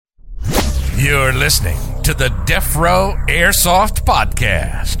You're listening to the Death Row Airsoft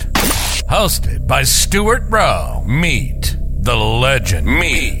Podcast, hosted by Stuart Rowe. Meet the legend.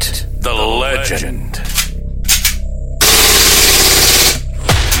 Meet the legend.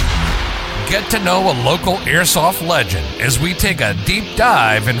 Get to know a local airsoft legend as we take a deep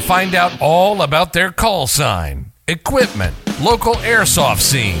dive and find out all about their call sign, equipment, local airsoft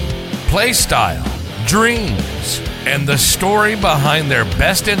scene, play style, dreams, and the story behind their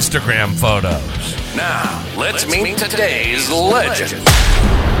best Instagram photos. Now, let's meet today's legend.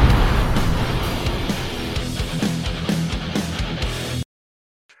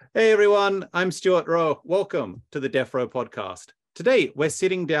 Hey everyone, I'm Stuart Rowe. Welcome to the Death Row Podcast. Today, we're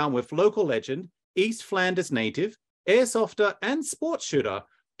sitting down with local legend, East Flanders native, airsofter and sports shooter,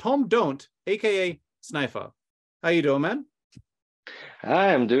 Tom Don't, aka Snaaifer. How you doing, man?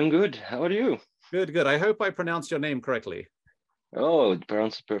 Hi, I'm doing good. How are you? Good. I hope I pronounced your name correctly. Oh, it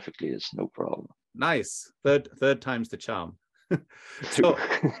pronounced perfectly. It's no problem. Nice. Third time's the charm. All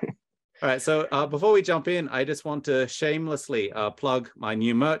right. So before we jump in, I just want to shamelessly plug my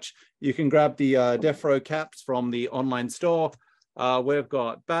new merch. You can grab the Death Row caps from the online store. We've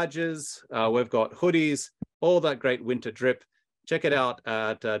got badges. We've got hoodies, all that great winter drip. Check it out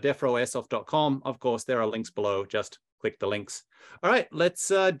at deathrowairsoft.com. Of course, there are links below. Just click the links. All right.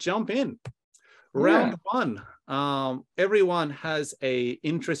 Let's jump in. Round one. Everyone has a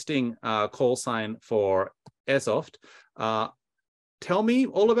interesting call sign for airsoft. Tell me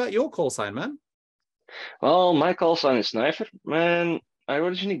all about your call sign, man. Well, my call sign is Snaaifer. Man, I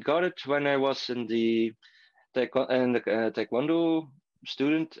originally got it when I was in the taekwondo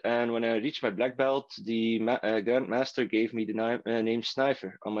student, and when I reached my black belt, the grandmaster gave me the name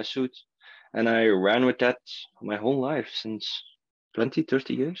Snaaifer on my suit, and I ran with that my whole life since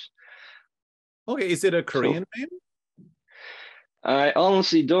 20-30 years. Okay, is it a Korean name? I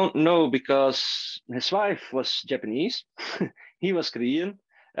honestly don't know, because his wife was Japanese, he was Korean,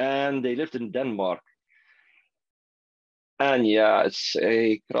 and they lived in Denmark. And yeah, it's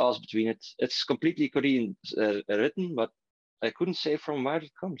a cross between it. It's completely Korean written, but I couldn't say from where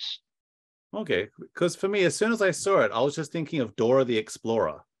it comes. Okay, because for me, as soon as I saw it, I was just thinking of Dora the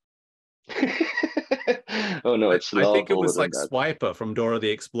Explorer. Oh no, it's I think it was like Swiper from Dora the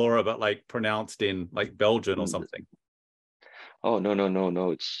Explorer, but like pronounced in like Belgian or something. Oh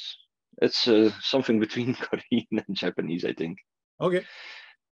no! It's something between Korean and Japanese, I think. Okay.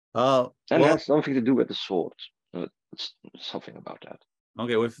 And it has something to do with the sword. It's something about that.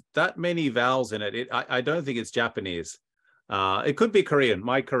 Okay, with that many vowels in it, I don't think it's Japanese. It could be Korean.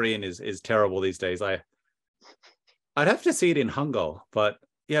 My Korean is terrible these days. I'd have to see it in Hangul, but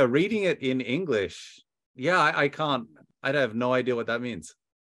yeah, reading it in English, yeah, I can't. I have no idea what that means.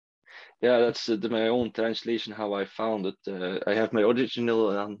 Yeah, that's my own translation, how I found it. I have my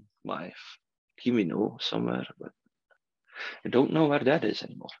original on my Kimino somewhere, but I don't know where that is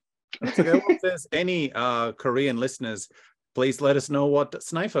anymore. That's okay. Well, if there's any Korean listeners, please let us know what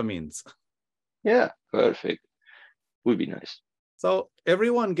Snaaifer means. Yeah, perfect. Would be nice. So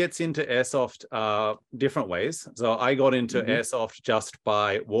everyone gets into airsoft different ways. So I got into airsoft just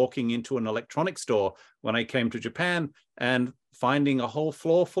by walking into an electronics store when I came to Japan and finding a whole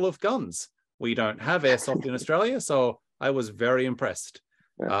floor full of guns. We don't have airsoft in Australia, so I was very impressed.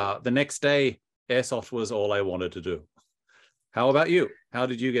 Yeah. The next day, airsoft was all I wanted to do. How about you? How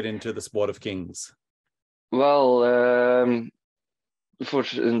did you get into the sport of kings? Well, in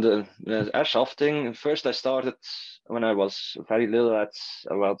the airsofting, first I started when I was very little, at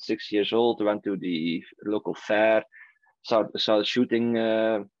about 6 years old. I went to the local fair, started shooting,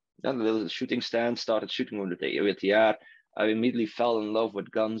 a little shooting stand, started shooting with the air. I immediately fell in love with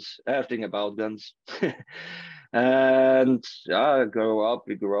guns, everything about guns. And we grow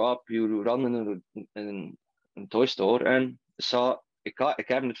up, you run in a toy store and saw a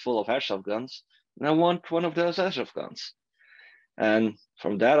cabinet full of airsoft guns, and I want one of those airsoft guns. And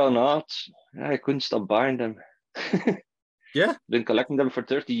from that on out, I couldn't stop buying them. Yeah. Been collecting them for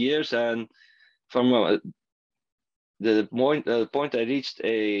 30 years, and from the point I reached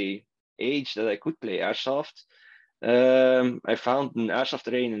a age that I could play airsoft, I found an airsoft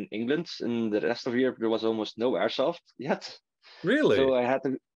terrain in England. In the rest of Europe, there was almost no airsoft yet. Really? So I had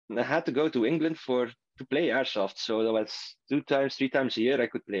to go to England to play airsoft. So that was 3 times a year I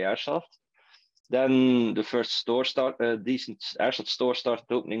could play airsoft. Then the first decent airsoft store started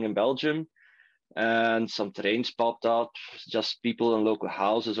opening in Belgium, and some terrains popped out, just people in local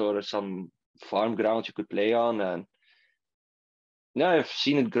houses or some farm ground you could play on. And yeah, I've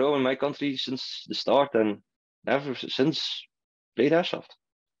seen it grow in my country since the start, and ever since played airsoft.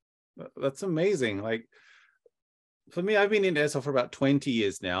 That's amazing. Like, for me, I've been in airsoft for about 20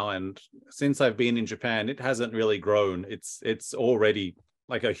 years now, and since I've been in Japan, it hasn't really grown. It's already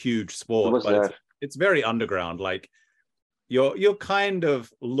like a huge It sport, was but there. it's very underground. Like you're kind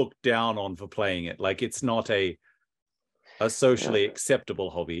of looked down on for playing it. Like it's not a socially acceptable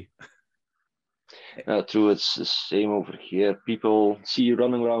hobby. True, it's the same over here. People see you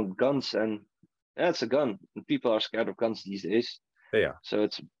running around with guns, and it's a gun. And people are scared of guns these days. Yeah. So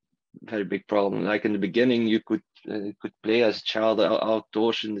it's a very big problem. Like in the beginning, you could play as a child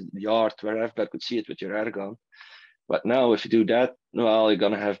outdoors in the yard where everybody could see it with your air gun. But now, if you do that, well, you're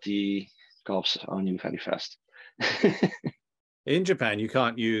gonna have the cops on you very fast. In Japan, you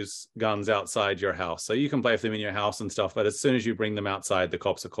can't use guns outside your house. So you can play with them in your house and stuff, but as soon as you bring them outside, the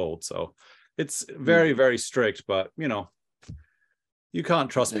cops are called. So it's very, very strict, but you know, you can't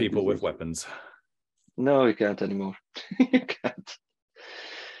trust people with weapons. No, you can't anymore. You can't.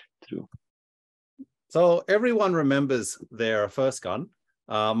 True. So everyone remembers their first gun.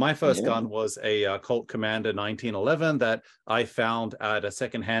 My first gun was a Colt Commander 1911 that I found at a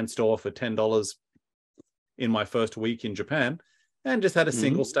secondhand store for $10 in my first week in Japan, and just had a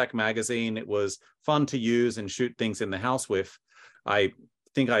single stack magazine. It was fun to use and shoot things in the house with. I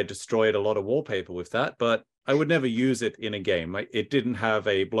think I destroyed a lot of wallpaper with that, but I would never use it in a game. It didn't have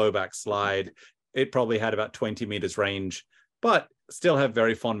a blowback slide. It probably had about 20 meters range, but still have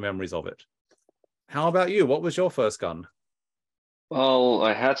very fond memories of it. How about you? What was your first gun? Well,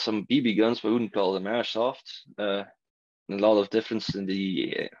 I had some BB guns, but I wouldn't call them airsoft. A lot of difference in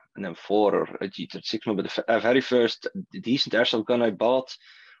the an M4 or a G36, but the very first decent airsoft gun I bought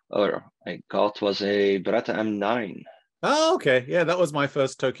or I got was a Beretta M9. Oh, okay. Yeah, that was my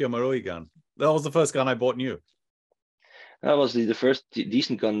first Tokyo Marui gun. That was the first gun I bought new. That was the first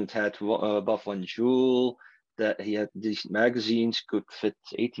decent gun that had above 1 joule, that he had decent magazines, could fit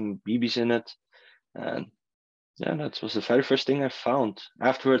 18 BBs in it. And yeah, that was the very first thing I found.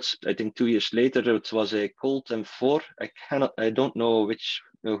 Afterwards, I think 2 years later, it was a Colt M4. I don't know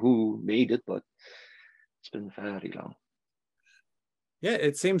who made it, but it's been very long. Yeah,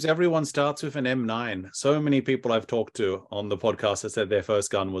 it seems everyone starts with an M9. So many people I've talked to on the podcast have said their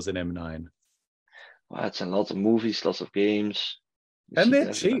first gun was an M9. Well, it's a lot of movies, lots of games. And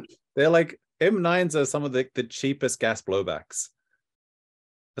they're cheap. They're like, M9s are some of the cheapest gas blowbacks,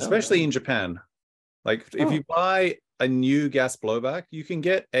 especially in Japan. Like if you buy a new gas blowback, you can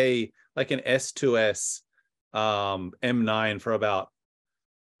get an S2S M9 for about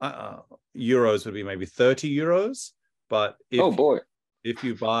euros would be maybe 30 euros. But if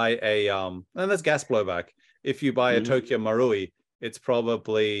you buy and that's gas blowback. If you buy a Tokyo Marui, it's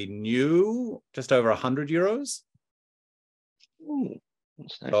probably new, just over 100 euros. Ooh,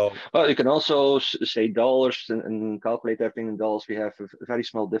 that's nice. So, well, you can also say dollars and calculate everything in dollars. We have a very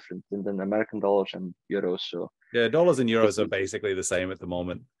small difference than American dollars and euros. So yeah, dollars and euros are basically the same at the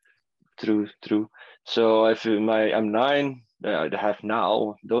moment. True. So if my M9 I have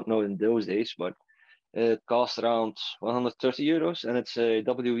now, don't know in those days, but it costs around 130 euros, and it's a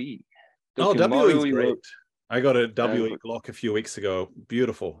WE. WE is great. I got a WE Glock a few weeks ago.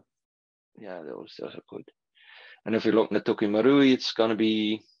 Beautiful. Yeah, those are good. And if you're looking at Tokyo Marui, it's gonna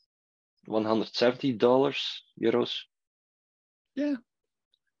be $170 euros. Yeah.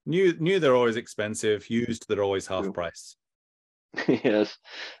 New they're always expensive. Used they're always half price. Yes,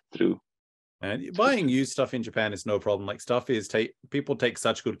 true. And buying used stuff in Japan is no problem. Like people take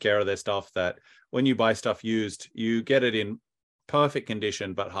such good care of their stuff that when you buy stuff used, you get it in perfect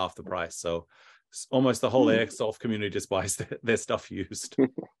condition, but half the price. So almost the whole airsoft community just buys their stuff used.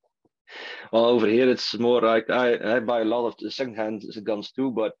 Well, over here it's more like I buy a lot of the secondhand guns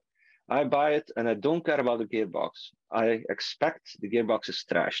too, but I buy it and I don't care about the gearbox. I expect the gearbox is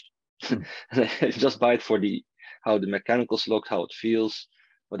trashed. I just buy it for how the mechanicals look, how it feels.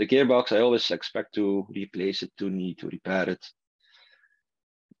 But the gearbox, I always expect to replace it, to need to repair it.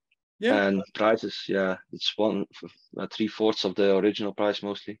 Yeah. And prices, yeah, it's 3/4 of the original price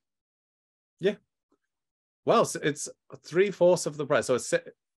mostly. Yeah. Well, so it's 3/4 of the price. So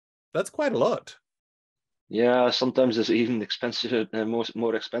that's quite a lot. Yeah, sometimes it's even expensive,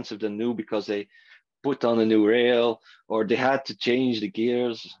 more expensive than new because they put on a new rail or they had to change the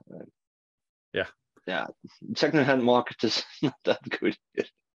gears. Yeah. Second-hand market is not that good.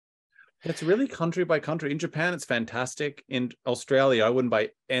 It's really country by country. In Japan, it's fantastic. In Australia, I wouldn't buy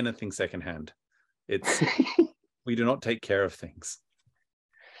anything secondhand. We do not take care of things.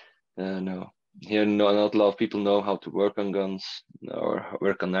 No. Here, not a lot of people know how to work on guns or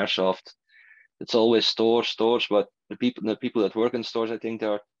work on airsoft. It's always stores, but the people that work in stores, I think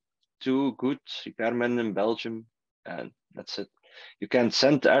there are 2 good repairmen in Belgium, and that's it. you can't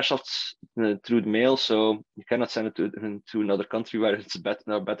send airsofts through the mail, so you cannot send it to another country where it's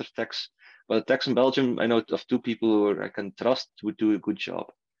better tax. But the tax in Belgium, I know of 2 people who I can trust would do a good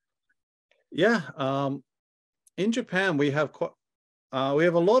job. Yeah. In Japan, we have a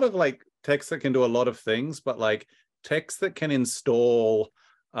lot of like techs that can do a lot of things, but like techs that can install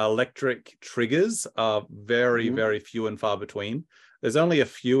electric triggers are very, very few and far between. There's only a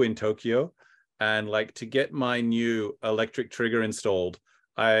few in Tokyo. And like to get my new electric trigger installed,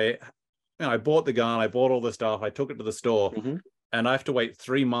 I bought the gun, I bought all the stuff, I took it to the store, and I have to wait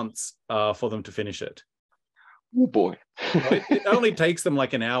 3 months for them to finish it. Oh boy. It only takes them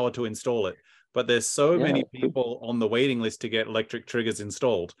like an hour to install it, but there's so many people on the waiting list to get electric triggers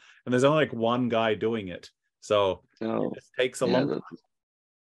installed, and there's only like one guy doing it. So it just takes a long time.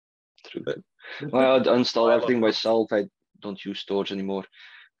 True. Well, I install everything myself. I don't use storage anymore.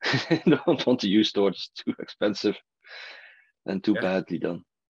 I don't want to use storage. It's too expensive and too badly done.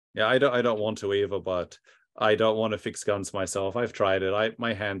 Yeah, I don't want to either, but I don't want to fix guns myself. I've tried it.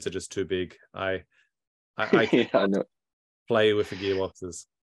 My hands are just too big. I I know. Play with the gearboxes.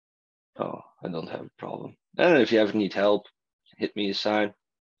 Oh, I don't have a problem. And if you ever need help, hit me a sign.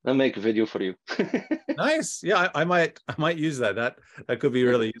 I'll make a video for you. Nice. Yeah, I might use that. That could be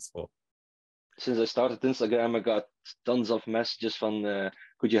really useful. Since I started Instagram, I got tons of messages from,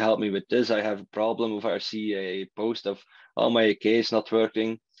 could you help me with this? I have a problem. If I see a post of, oh, my AK is not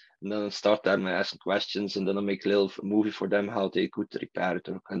working, and then I start them asking questions, and then I make a little movie for them how they could repair it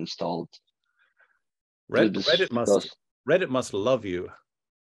or install it. Reddit must love you.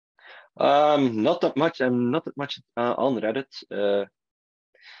 Not that much. I'm not that much on Reddit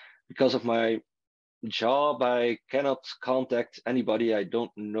because of my job. I cannot contact anybody I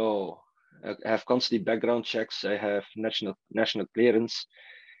don't know. I have constantly background checks. I have national clearance,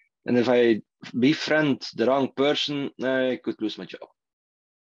 and if I befriend the wrong person, I could lose my job.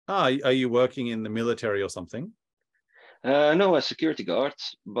 Are you working in the military or something? No, a security guard,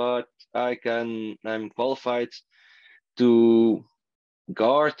 but I'm qualified to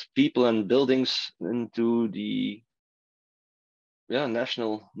guard people and buildings into the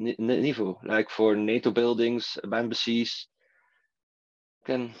national niveau, like for NATO buildings, embassies.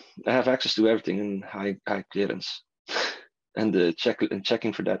 I have access to everything in high clearance, and the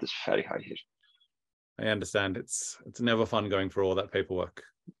checking for that is very high here. I understand. It's never fun going through all that paperwork.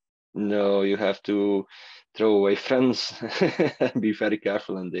 No, you have to throw away friends and be very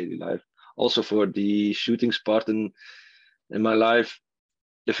careful in daily life. Also for the shootings part in my life,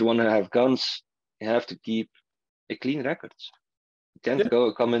 if you want to have guns, you have to keep a clean record. You can't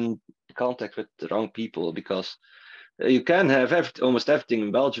come in contact with the wrong people, because you can have almost everything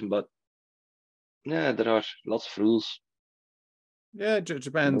in Belgium, but there are lots of rules. Yeah,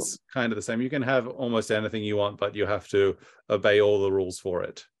 Japan's kind of the same. You can have almost anything you want, but you have to obey all the rules for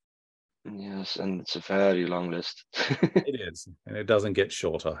it. Yes, and it's a very long list. It is, and it doesn't get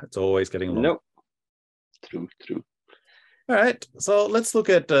shorter. It's always getting longer. No, true. All right, so let's look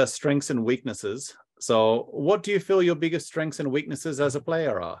at strengths and weaknesses. So what do you feel your biggest strengths and weaknesses as a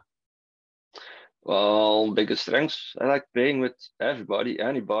player are? Well, biggest strengths, I like playing with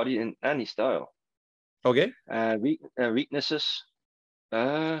anybody in any style. Okay. Weaknesses,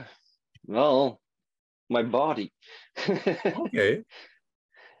 well, my body. Okay.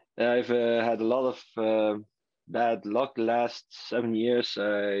 I've had a lot of bad luck the last 7 years.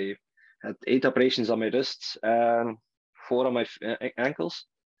 I had 8 operations on my wrists and 4 on my ankles.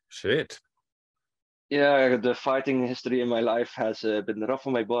 Shit. Yeah, the fighting history in my life has been rough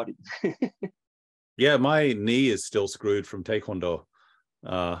on my body. Yeah, my knee is still screwed from Taekwondo.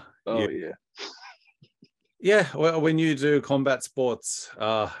 Yeah. Yeah, well, when you do combat sports,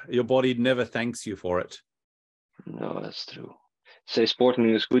 your body never thanks you for it. No, that's true. Say sporting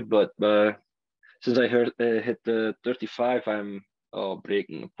is good, but since I hit the 35, I'm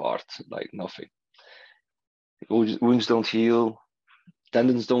breaking apart like nothing. Wounds don't heal,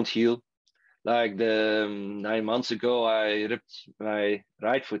 tendons don't heal. Like 9 months ago, I ripped my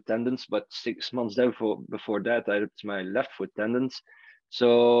right foot tendons, but 6 months before that, I ripped my left foot tendons.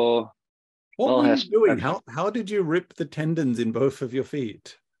 So, what were you doing? How did you rip the tendons in both of your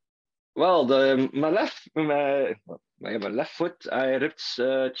feet? Well, my left foot, I ripped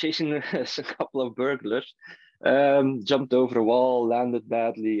chasing a couple of burglars. Jumped over a wall, landed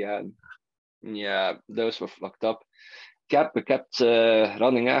badly, and yeah, those were fucked up. Kept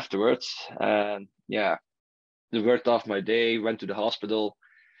running afterwards, and yeah, the worked off my day. Went to the hospital.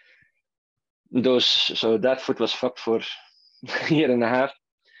 So that foot was fucked for a year and a half,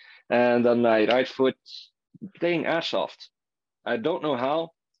 and on my right foot, playing airsoft. I don't know how,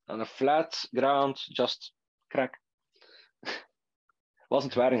 on a flat ground, just crack.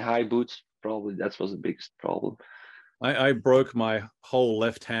 Wasn't wearing high boots. Probably that was the biggest problem. I broke my whole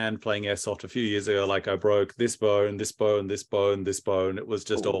left hand playing airsoft a few years ago. Like I broke this bone, this bone, this bone, this bone. It was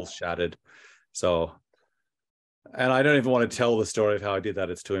just all shattered. So, and I don't even want to tell the story of how I did that.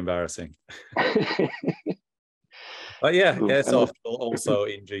 It's too embarrassing. But yeah, airsoft will also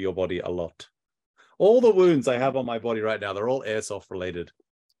injure your body a lot. All the wounds I have on my body right now, they're all airsoft related.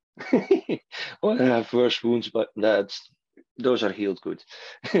 Well, I have worse wounds, but those are healed good.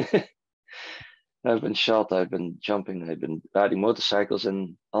 I've been shot, I've been jumping, I've been riding motorcycles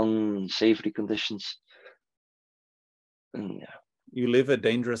in unsavory conditions. And yeah. You live a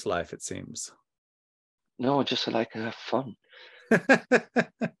dangerous life, it seems. No, I just like to have fun.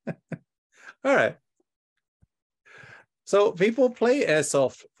 All right. So people play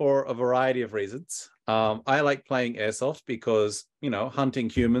airsoft for a variety of reasons. I like playing airsoft because, hunting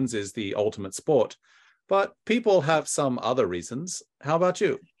humans is the ultimate sport. But people have some other reasons. How about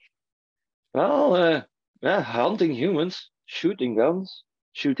you? Well, hunting humans, shooting guns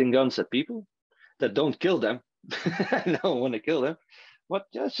at people that don't kill them. I don't want to kill them, but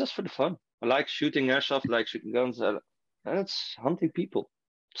yeah, it's just for the fun. I like shooting airsoft, I like shooting guns, and it's hunting people.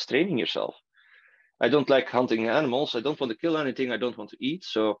 It's training yourself. I don't like hunting animals. I don't want to kill anything. I don't want to eat.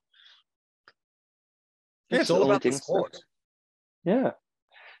 So it's all about the sport. Yeah,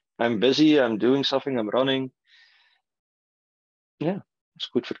 I'm busy. I'm doing something. I'm running. Yeah, it's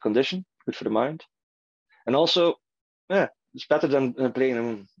good for the condition, good for the mind, and also, yeah, it's better than playing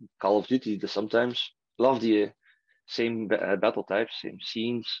in Call of Duty. Sometimes love the same battle types, same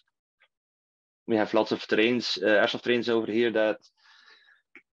scenes. We have lots of terrains, airsoft terrains over here that,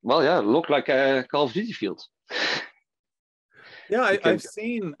 well, yeah, look like a Call of Duty field. Yeah, I've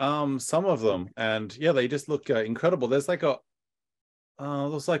seen some of them, and yeah, they just look incredible. There's like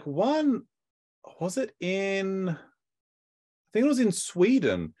one, was it in, I think it was in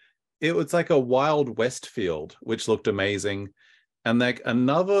Sweden. It was like a Wild West field, which looked amazing. And like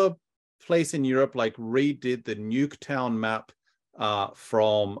another place in Europe, like redid the Nuketown map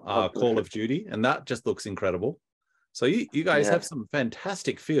from Call of Duty, and that just looks incredible. So you guys have some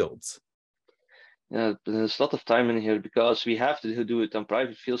fantastic fields. Yeah, there's a lot of time in here because we have to do it on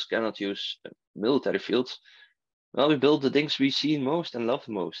private fields, cannot use military fields. Well, we build the things we see most and love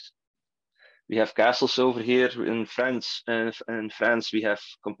most. We have castles over here in France, and in France we have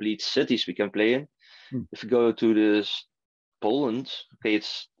complete cities we can play in. If you go to Poland, okay,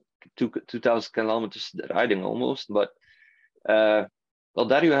 it's 2,000 kilometers riding almost, but well,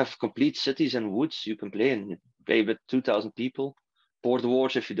 there you have complete cities and woods you can play in. You play with 2,000 people. Border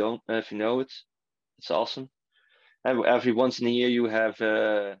wars, if you know it, it's awesome. And every once in a year you have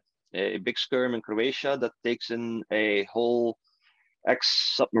a big skirm in Croatia that takes in a whole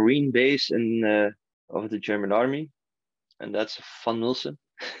ex-submarine base of the German army, and that's fun, Wilson.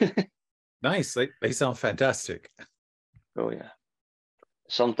 Nice. They sound fantastic. Oh yeah.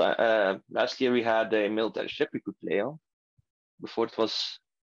 Sometime last year we had a military ship we could play on before it was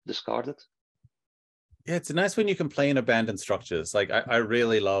discarded. Yeah, it's nice when you can play in abandoned structures. Like I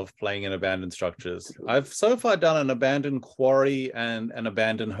really love playing in abandoned structures. I've so far done an abandoned quarry and an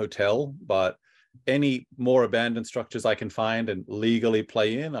abandoned hotel, but any more abandoned structures I can find and legally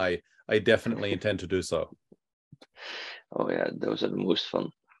play in, I definitely intend to do so. Oh yeah, those are the most fun.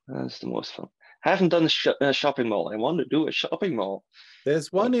 That's the most fun. I haven't done a shopping mall. I want to do a shopping mall.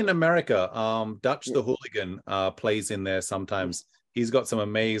 There's one in America. Dutch the Hooligan plays in there sometimes. He's got some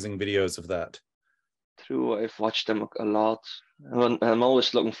amazing videos of that. True, I've watched them a lot. I'm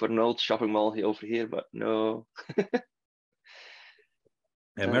always looking for an old shopping mall over here, but no.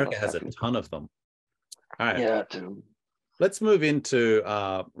 America has a ton of them. All right. Yeah, true. Let's move into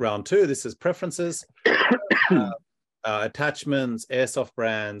round two. This is preferences, attachments, airsoft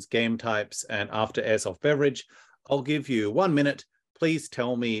brands, game types, and after airsoft beverage. I'll give you 1 minute. Please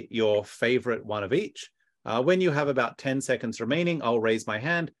tell me your favorite one of each. When you have about 10 seconds remaining, I'll raise my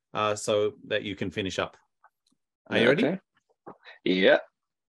hand so that you can finish up. Are you ready? Yeah.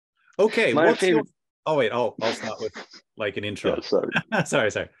 Okay. Oh, wait. I'll start with like an intro. Yeah,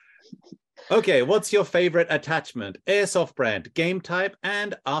 sorry. sorry. Okay. What's your favorite attachment, airsoft brand, game type,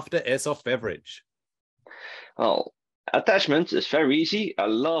 and after airsoft beverage? Oh, attachment is very easy. I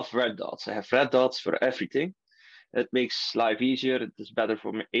love red dots. I have red dots for everything. It makes life easier. It is better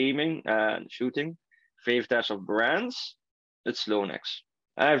for aiming and shooting. Favorite airsoft brands, it's Lonex.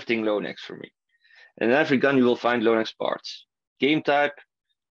 Everything Lonex for me. In every gun you will find Lonex parts. Game type,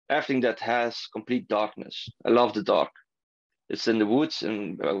 everything that has complete darkness. I love the dark. It's in the woods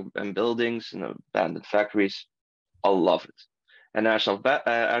and buildings and abandoned factories. I love it. And airsoft,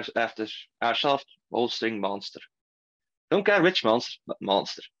 after airsoft, holstering monster. Don't care which monster, but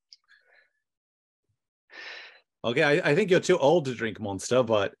monster. Okay, I think you're too old to drink Monster,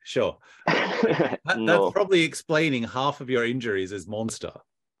 but sure. That's No. probably explaining half of your injuries is Monster.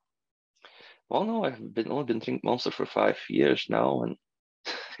 Well, no, I've only been drinking Monster for 5 years now, and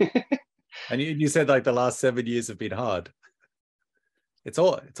And you said like the last 7 years have been hard. It's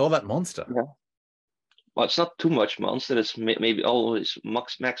all that Monster. yeah. Well, it's not too much Monster. It's maybe always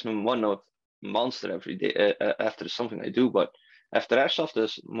maximum one of Monster every day after something I do, but after Airsoft,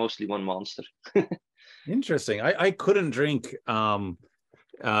 there's mostly one Monster. Interesting. I couldn't drink an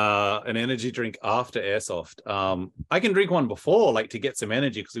energy drink after Airsoft. I can drink one before, like to get some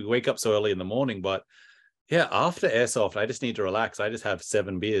energy because we wake up so early in the morning. But yeah, after Airsoft, I just need to relax. I just have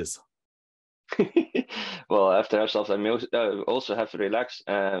 7 beers. Well, after Airsoft, I also have to relax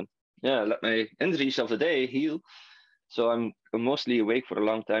and let my injuries of the day heal. So I'm mostly awake for a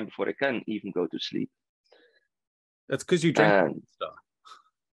long time before I can even go to sleep. That's because you drank Monster.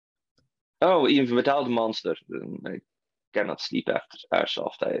 Oh, even without the Monster, I cannot sleep after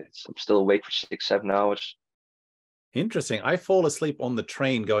Airsoft. I'm still awake for 6-7 hours. Interesting. I fall asleep on the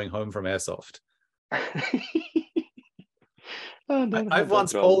train going home from Airsoft. I've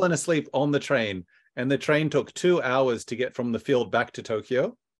once fallen asleep on the train, and the train took 2 hours to get from the field back to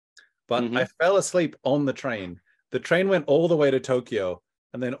Tokyo. But I fell asleep on the train. The train went all the way to Tokyo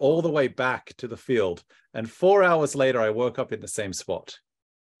and then all the way back to the field. And 4 hours later, I woke up in the same spot.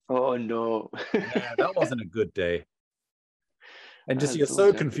 Oh, no. Yeah, that wasn't a good day. And just you're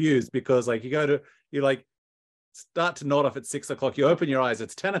so confused because like you like start to nod off at 6 o'clock. You open your eyes,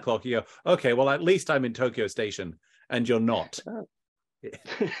 it's 10 o'clock. You go, okay, well, at least I'm in Tokyo Station. And you're not.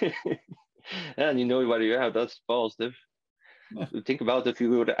 And you know where you are. That's positive. Yeah. Think about if you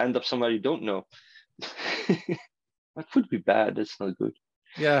were to end up somewhere you don't know. That would be bad. That's not good.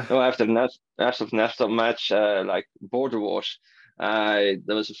 Yeah. No, after national match, like Border Wars, there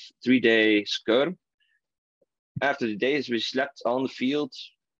was a 3-day skirm. After the days, we slept on the field,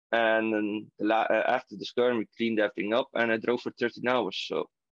 and then after the skirm, we cleaned everything up, and I drove for 13 hours. So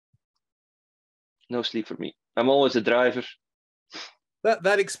no sleep for me. I'm always a driver.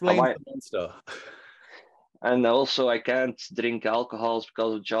 That explains the Monster. And also, I can't drink alcohols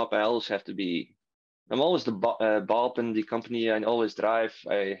because of the job. I always have to be. I'm always the Bob in the company. I always drive.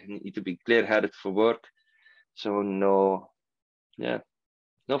 I need to be clear-headed for work. So no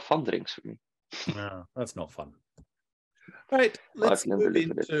fun drinks for me. No, that's not fun. All right, let's move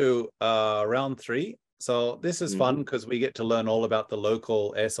into round 3. So this is fun because we get to learn all about the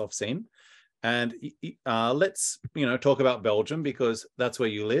local airsoft scene. And let's talk about Belgium because that's where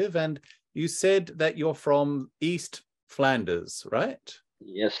you live. And you said that you're from East Flanders, right?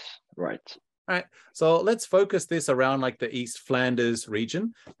 Yes, right. All right. So let's focus this around like the East Flanders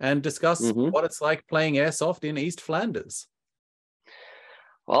region and discuss what it's like playing airsoft in East Flanders.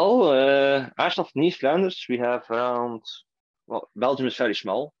 Well, Airsoft in East Flanders, we have around. Well, Belgium is very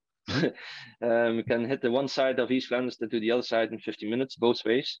small. We can hit the one side of East Flanders to the other side in 50 minutes, both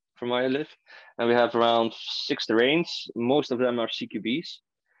ways from where I live. And we have around 6 terrains. Most of them are CQBs.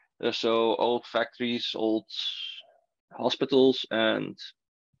 So old factories, old hospitals, and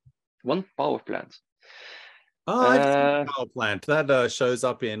one power plant. Oh, I've seen the power plant. That shows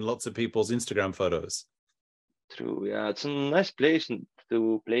up in lots of people's Instagram photos. True, yeah. It's a nice place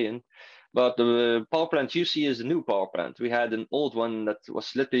to play in. But the power plant you see is a new power plant. We had an old one that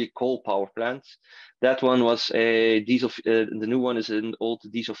was literally coal power plant. That one was a diesel. The new one is an old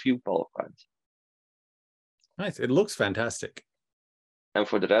diesel fuel power plant. Nice. It looks fantastic. And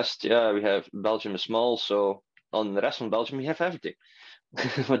for the rest, we have Belgium is small, so on the rest of Belgium we have everything.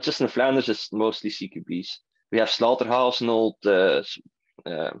 But just in Flanders, it's mostly CQBs. We have slaughterhouse, an old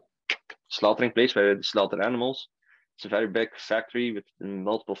slaughtering place where they slaughter animals. It's a very big factory with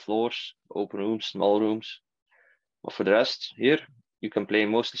multiple floors, open rooms, small rooms. But for the rest, here, you can play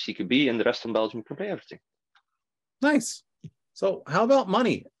mostly CQB, and the rest of Belgium you can play everything. Nice. So how about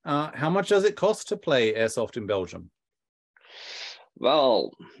money? How much does it cost to play airsoft in Belgium?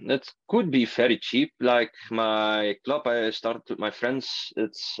 Well, it could be very cheap. Like my club I started with my friends,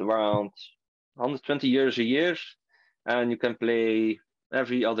 it's around 120 euros a year, and you can play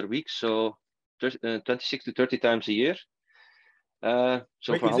every other week. So 26 to 30 times a year. So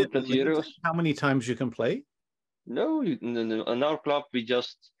wait, for 120 euros. How many times you can play? No, in our club, we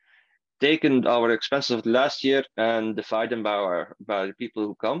just taken our expenses of the last year and divide them by the people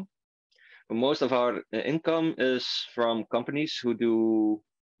who come. But most of our income is from companies who do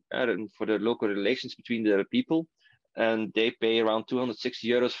for the local relations between the people. And they pay around 260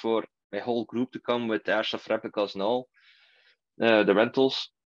 euros for a whole group to come with airsoft replicas and all, the rentals.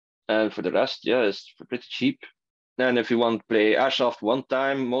 And for the rest, it's pretty cheap. And if you want to play Airsoft one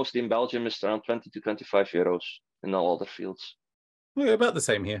time, mostly in Belgium, it's around 20 to 25 euros in all other fields. We're about the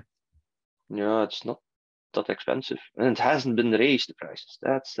same here. Yeah, it's not that expensive. And it hasn't been raised, the prices.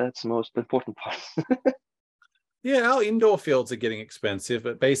 That's the most important part. Yeah, our indoor fields are getting expensive,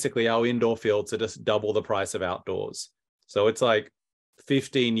 but basically our indoor fields are just double the price of outdoors. So it's like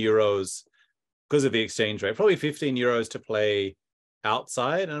 15 euros because of the exchange rate, probably 15 euros to play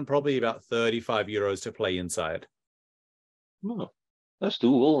outside and probably about 35 euros to play inside. Oh, that's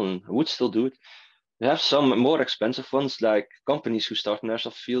doable, and I would still do it. We have some more expensive ones, like companies who start an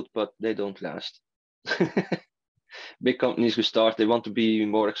airsoft field, but they don't last. Big companies who start, they want to be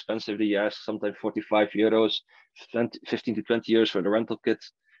more expensive. They ask sometimes 45 euros, 15 to 20 euros for the rental kit.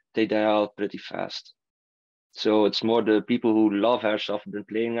 They die out pretty fast. So it's more the people who love airsoft, been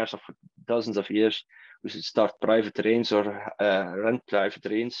playing airsoft for dozens of years, who should start private terrains or rent private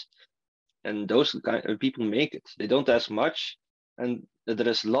terrains. And those kind of people make it. They don't ask much, and there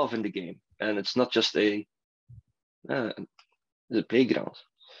is love in the game. And it's not just a playground.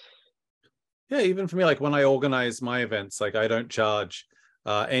 Yeah, even for me, like when I organize my events, like I don't charge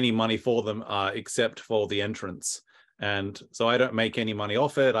any money for them except for the entrance. And so I don't make any money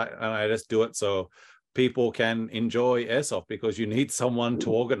off it. I just do it so people can enjoy airsoft because you need someone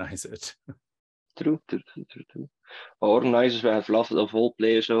to organize it. True. Organizers, we have lots of all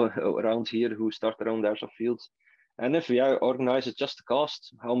players around here who start their own airsoft fields. And if we organize it, just the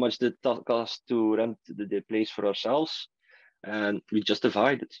cost, how much did it cost to rent the place for ourselves? And we just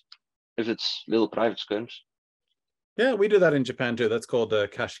divide it if it's little private skirms. Yeah, we do that in Japan too. That's called a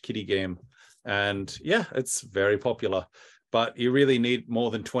cash kitty game. And yeah, it's very popular. But you really need more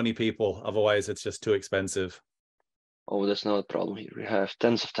than 20 people. Otherwise, it's just too expensive. Oh, that's not a problem here. We have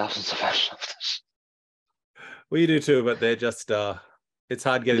tens of thousands of airsofters. We do too, but they're just, it's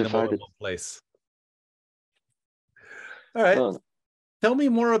hard getting them all in Divided. one place. All right. Oh. Tell me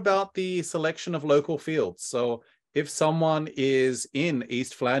more about the selection of local fields. So if someone is in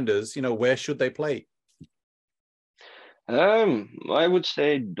East Flanders, where should they play? I would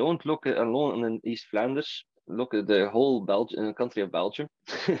say don't look alone in East Flanders. Look at the whole country of Belgium.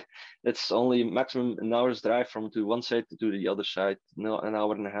 It's only maximum an hour's drive from to one side to the other side, no, an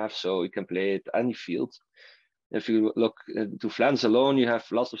hour and a half, so you can play at any field. If you look to Flanders alone, you have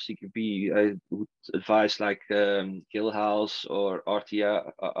lots of CQB. I would advise like Killhouse or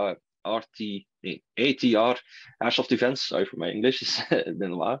ATR, Airsoft Events. Sorry for my English, it's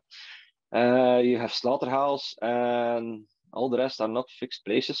been a while. You have Slaughterhouse, and all the rest are not fixed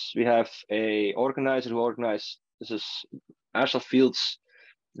places. We have a organizer who organizes airsoft fields,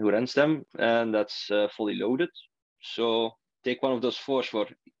 who rents them, and that's fully loaded. So take one of those fours for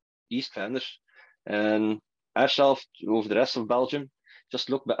East Flanders, and Airsoft over the rest of Belgium. Just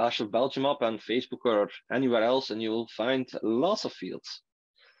look Airsoft Belgium up on Facebook or anywhere else, and you will find lots of fields.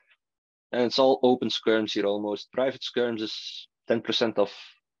 And it's all open skirms here almost. Private skirms is 10% of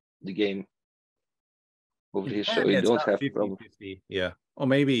the game over here, so you don't have 50, problem. 50, yeah, or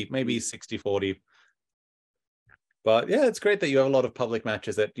maybe 60-40. But yeah, it's great that you have a lot of public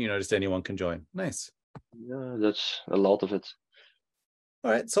matches that just anyone can join. Nice. Yeah, that's a lot of it. All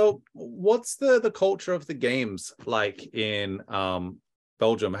right. So what's the culture of the games like in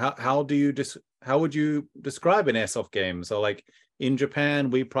Belgium? How would you describe an airsoft game? So like in Japan,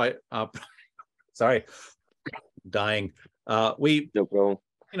 we sorry, dying. We No problem.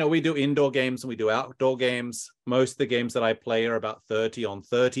 we do indoor games and we do outdoor games. Most of the games that I play are about 30 on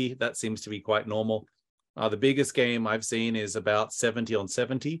 30. That seems to be quite normal. The biggest game I've seen is about 70 on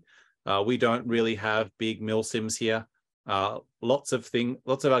 70. We don't really have big mil sims here. Lots of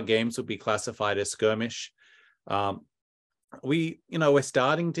our games would be classified as skirmish. We're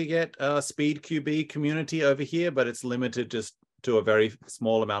starting to get a speed QB community over here, but it's limited just to a very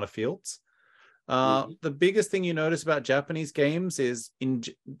small amount of fields. The biggest thing you notice about Japanese games is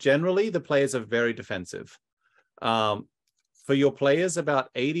generally the players are very defensive. For your players, about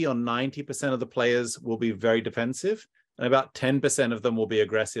 80 or 90% of the players will be very defensive, and about 10% of them will be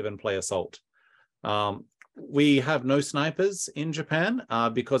aggressive and play assault. We have no snipers in Japan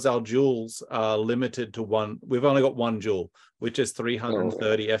because our duels are limited to one. We've only got one duel, which is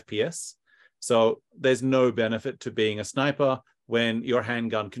 330 FPS. So there's no benefit to being a sniper when your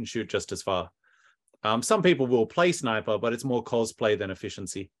handgun can shoot just as far. Some people will play sniper, but it's more cosplay than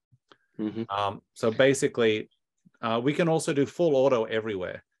efficiency. So basically, we can also do full auto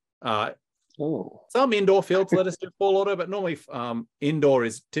everywhere. Some indoor fields let us do full auto, but normally indoor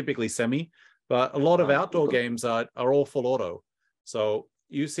is typically semi. But a lot of outdoor games are all full auto. So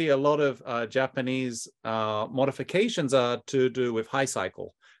you see a lot of Japanese modifications are to do with high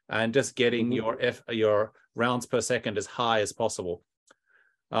cycle and just getting your rounds per second as high as possible.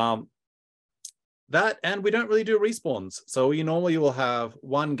 That, and we don't really do respawns. So you normally will have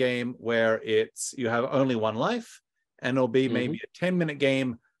one game where you have only one life, and it'll be maybe a 10-minute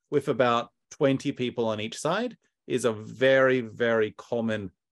game with about 20 people on each side. Is a very, very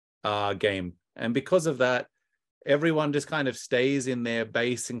common game. And because of that, everyone just kind of stays in their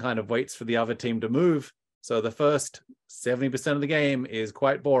base and kind of waits for the other team to move. So the first 70% of the game is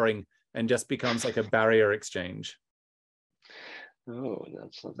quite boring and just becomes like a barrier exchange. Oh,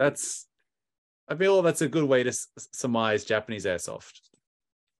 I feel that's a good way to surmise Japanese airsoft.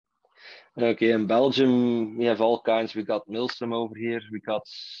 Okay, in Belgium, we have all kinds. We got Milsom over here. We got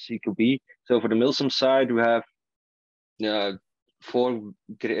CQB. So for the Milsom side, we have 4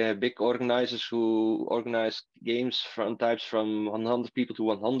 big organizers who organize games from types from 100 people to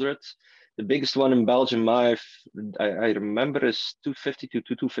 100. The biggest one in Belgium, I remember, is 250 to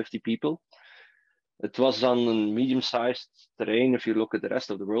 250 people. It was on a medium-sized terrain if you look at the rest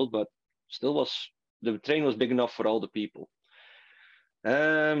of the world, but still the terrain was big enough for all the people.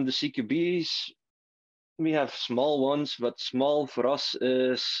 The CQBs, we have small ones, but small for us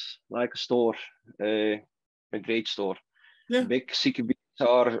is like a store, a great store. Yeah. Big CQBs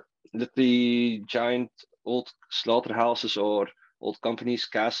are literally giant old slaughterhouses or old companies,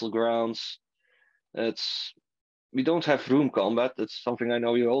 castle grounds. We don't have room combat. That's something I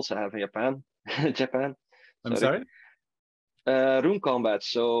know you also have in Japan. Japan. I'm sorry? Room combat.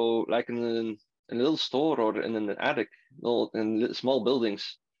 So like in a little store or in an attic, in small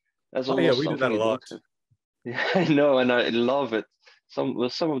buildings. That's almost we do that a lot. Yeah, I know, and I love it. Some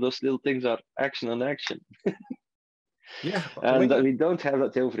of those little things are action on action. Yeah, and we don't have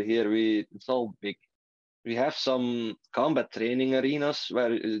that over here. It's all big. We have some combat training arenas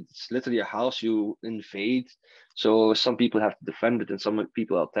where it's literally a house you invade. So some people have to defend it and some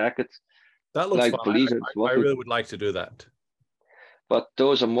people attack it. That looks like fun. Police I really would like to do that. But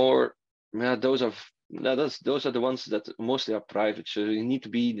those are more, those are the ones that mostly are private. So you need to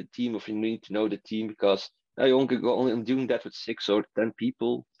be the team, or you need to know the team, because I only doing that with 6 or 10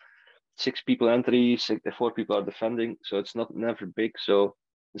 people. 6 people entry, 4 people are defending. So it's never big. So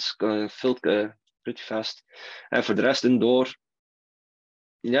it's gonna fill pretty fast. And for the rest indoor,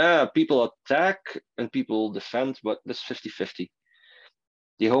 people attack and people defend, but that's 50-50.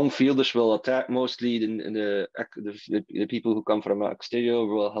 The home fielders will attack mostly. The people who come from exterior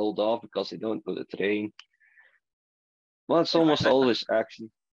will hold off because they don't know the terrain. Well, it's almost always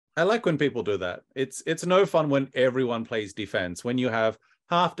action. I like when people do that. It's no fun when everyone plays defense. When you have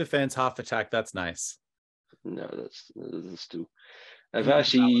half defense, half attack, that's nice. No, that's too. I've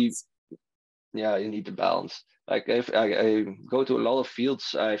actually, you need the balance. Like if I go to a lot of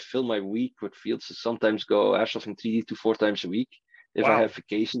fields, I fill my week with fields. I sometimes go airsofting 3 to 4 times a week. If I have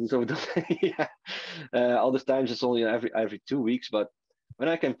vacations over the other times it's only every 2 weeks. But when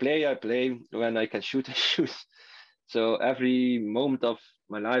I can play, I play. When I can shoot, I shoot. So every moment of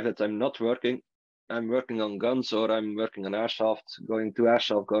my life that I'm not working, I'm working on guns or I'm working on airsoft, going to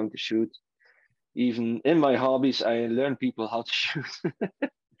airsoft, going to shoot. Even in my hobbies, I learn people how to shoot.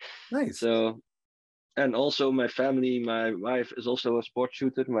 Nice. So, and also my family, my wife is also a sport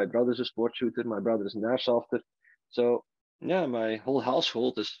shooter. My brother's a sport shooter. My brother is an airsofter. So yeah, my whole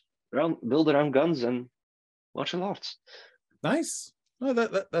household is built around guns and martial arts. Nice. No,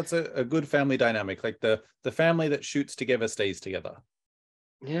 that's a good family dynamic. Like the family that shoots together stays together.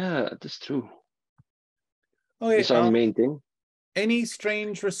 Yeah, that's true. Okay, that's our main thing. Any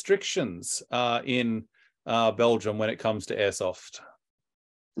strange restrictions in Belgium when it comes to airsoft?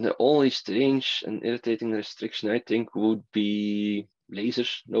 The only strange and irritating restriction, I think, would be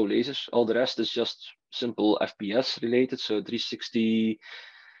lasers. No lasers. All the rest is just simple FPS related. So 360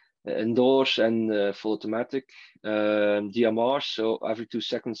 indoors and full automatic. DMR, so every 2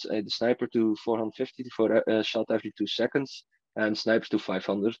 seconds, the sniper to 450 for a shot every 2 seconds, and snipers to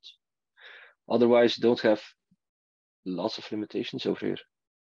 500. Otherwise, don't have lots of limitations over here.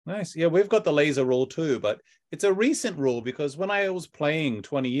 Nice. Yeah, we've got the laser rule too, but it's a recent rule because when I was playing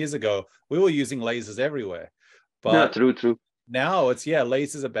 20 years ago, we were using lasers everywhere. But true. Now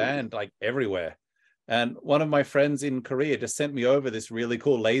lasers are banned like everywhere. And one of my friends in Korea just sent me over this really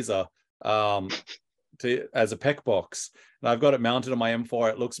cool laser as a PEC box. And I've got it mounted on my M4.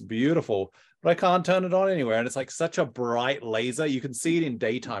 It looks beautiful, but I can't turn it on anywhere. And it's like such a bright laser. You can see it in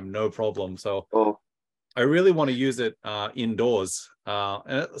daytime, no problem. So I really want to use it indoors. And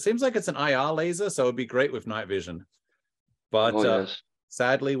it seems like it's an IR laser, so it'd be great with night vision. But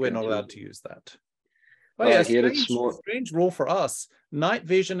sadly, we're not allowed to use that. Oh, yeah, strange rule for us. Night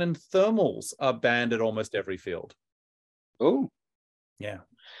vision and thermals are banned at almost every field. Oh. Yeah.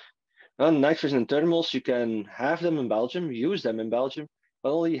 On night vision and thermals, you can have them in Belgium, use them in Belgium,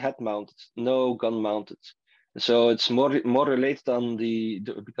 but only head mounted, no gun mounted. So it's more related on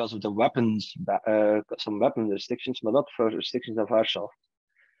because of the weapons, some weapon restrictions, but not for restrictions of airsoft.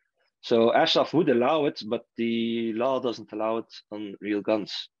 So airsoft would allow it, but the law doesn't allow it on real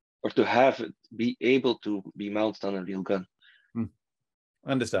guns, or to have it be able to be mounted on a real gun.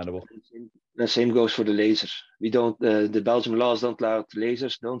 Understandable. The same goes for the laser. We don't. The Belgian laws don't allow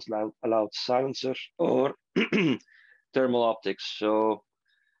lasers, don't allow silencers or thermal optics. So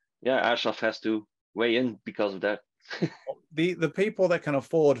yeah, airsoft has to weigh in because of that. The people that can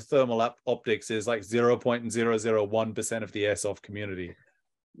afford thermal optics is like 0.001% of the airsoft community.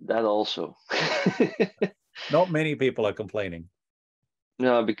 That also. Not many people are complaining.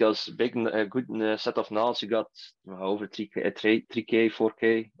 No, because big, good set of knobs, you got over 3K,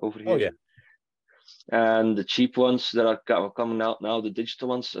 4K over here. Oh, yeah. And the cheap ones that are coming out now, the digital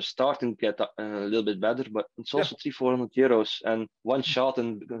ones, are starting to get a little bit better, but it's also 300-400 euros, and one shot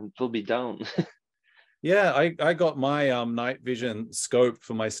and it will be down. Yeah, I got my night vision scope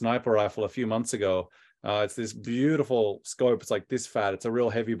for my sniper rifle a few months ago. It's this beautiful scope. It's like this fat. It's a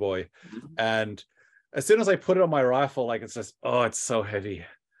real heavy boy. And as soon as I put it on my rifle, like it's just, oh, it's so heavy.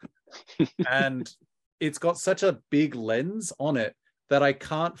 And it's got such a big lens on it that I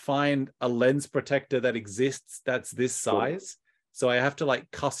can't find a lens protector that exists that's this size. So I have to like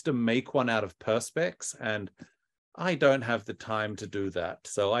custom make one out of Perspex, and I don't have the time to do that.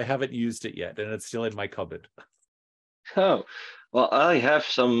 So I haven't used it yet, and it's still in my cupboard. Oh, well, I have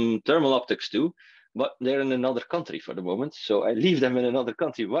some thermal optics too, but they're in another country for the moment. So I leave them in another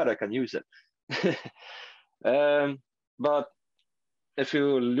country where I can use it. But if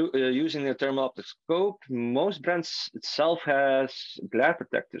you're using a thermal optic scope, most brands itself has glare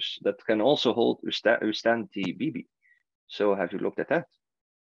protectors that can also withstand the BB. So have you looked at that?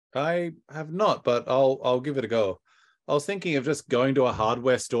 I have not, but I'll give it a go. I was thinking of just going to a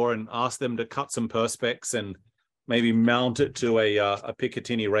hardware store and ask them to cut some Perspex and maybe mount it to a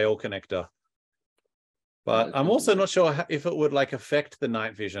Picatinny rail connector. But I'm also not sure if it would like affect the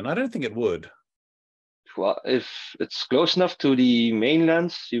night vision. I don't think it would. Well, if it's close enough to the main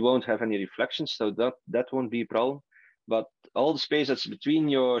lens, you won't have any reflections, so that won't be a problem. But all the space that's between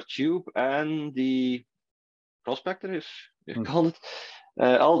your tube and the prospector, if you call it,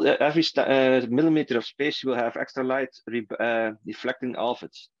 every millimeter of space will have extra light reflecting off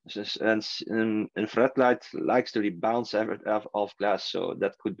it. And infrared light likes to bounce off glass, so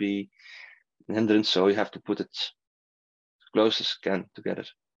that could be a hindrance. So you have to put it as close as you can together.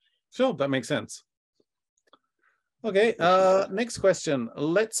 Sure, that makes sense. Okay, next question.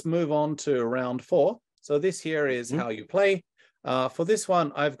 Let's move on to round 4. So this here is how you play. For this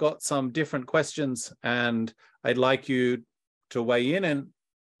one, I've got some different questions, and I'd like you to weigh in and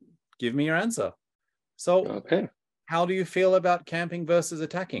give me your answer. So, how do you feel about camping versus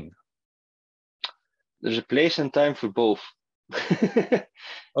attacking? There's a place and time for both. Okay,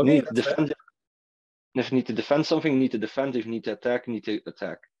 if you need to defend something, you need to defend. If you need to attack, you need to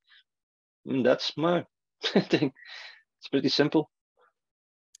attack. And that's my thing. It's pretty simple.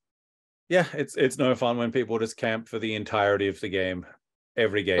 Yeah, it's no fun when people just camp for the entirety of the game,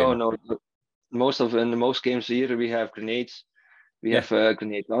 every game. Oh no, in most games here we have grenades, we have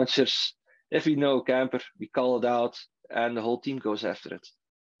grenade launchers. If we know a camper, we call it out, and the whole team goes after it.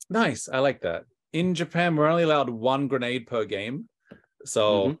 Nice, I like that. In Japan, we're only allowed 1 grenade per game,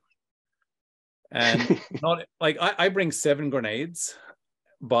 so and not like I bring 7 grenades,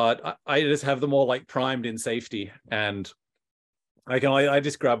 but I just have them all like primed in safety, and I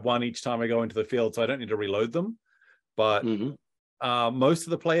just grab 1 each time I go into the field, so I don't need to reload them. But most of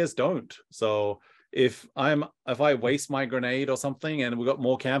the players don't. So if I waste my grenade or something, and we've got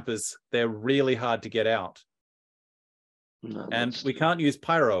more campers, they're really hard to get out. No, and we can't use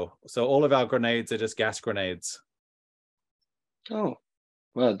pyro, so all of our grenades are just gas grenades. Oh,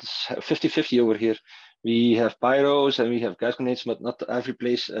 well, it's 50-50 over here. We have pyros and we have gas grenades, but not every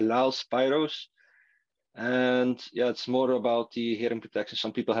place allows pyros. And yeah, it's more about the hearing protection.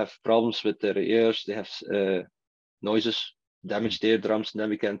 Some people have problems with their ears. They have noises, damaged eardrums, and then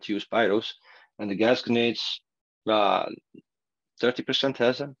we can't use pyros. And the gas grenades, 30%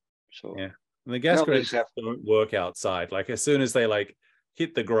 has them. So yeah, and the gas grenades don't work outside. Like as soon as they like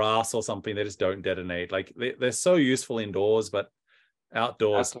hit the grass or something, they just don't detonate. Like they're so useful indoors, but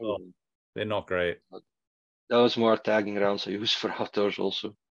outdoors, they're not great. That was more tagging rounds I use for outdoors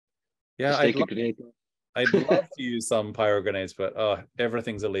also. Yeah, I'd love to use some pyro grenades, but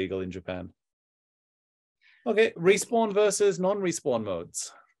everything's illegal in Japan. Okay, respawn versus non-respawn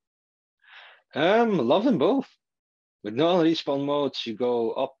modes. Love them both. With non-respawn modes, you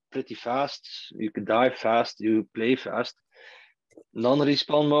go up pretty fast. You can dive fast. You play fast.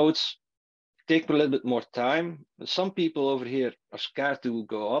 Non-respawn modes take a little bit more time. Some people over here are scared to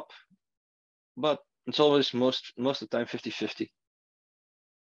go up, but it's always most of the time 50-50.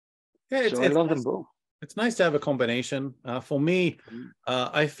 Yeah, so I love them both. It's nice to have a combination. For me,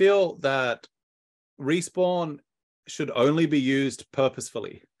 I feel that respawn should only be used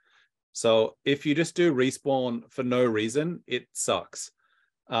purposefully. So if you just do respawn for no reason, it sucks.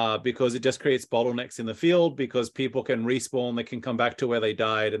 Because it just creates bottlenecks in the field, because people can respawn, they can come back to where they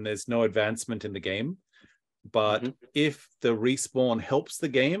died, and there's no advancement in the game. But if the respawn helps the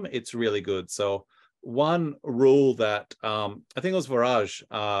game, it's really good. So one rule that I think it was Voraj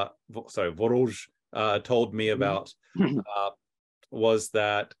told me about was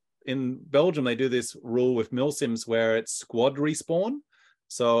that in Belgium, they do this rule with milsims where it's squad respawn.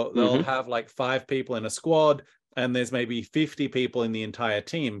 So they'll have like 5 people in a squad, and there's maybe 50 people in the entire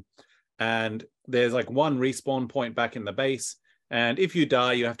team. And there's like one respawn point back in the base. And if you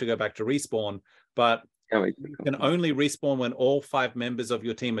die, you have to go back to respawn. But you can only respawn when all 5 members of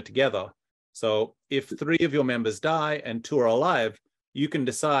your team are together. So if 3 of your members die and 2 are alive, you can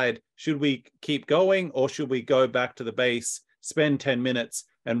decide, should we keep going or should we go back to the base, spend 10 minutes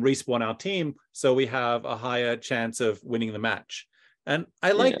and respawn our team so we have a higher chance of winning the match? And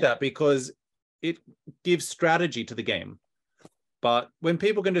I like that because it gives strategy to the game. But when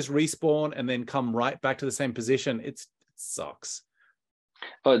people can just respawn and then come right back to the same position, it sucks.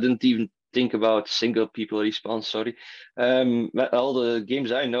 Oh, I didn't even think about single people respawn, sorry. All the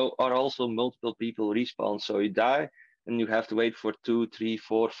games I know are also multiple people respawn. So you die and you have to wait for 2, 3,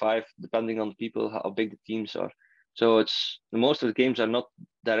 4, 5, depending on the people, how big the teams are. So it's most of the games are not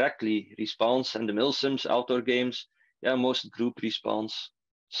directly respawns, and the milsims, outdoor games, most group respawns.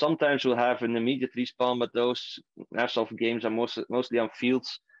 Sometimes we'll have an immediate respawn, but those airsoft games are mostly on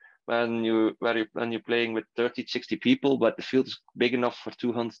fields when you're playing with 30, 60 people, but the field is big enough for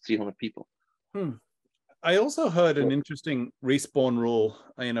 200, 300 people. I also heard an interesting respawn rule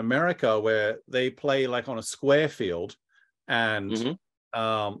in America where they play like on a square field, and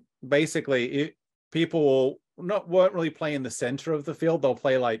basically people won't really play in the center of the field. They'll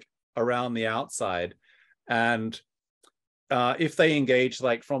play like around the outside, and if they engage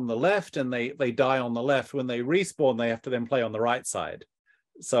like from the left and they die on the left, when they respawn, they have to then play on the right side.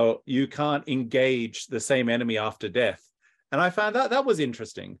 So you can't engage the same enemy after death. And I found that was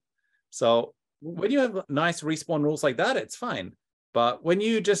interesting. So when you have nice respawn rules like that, it's fine. But when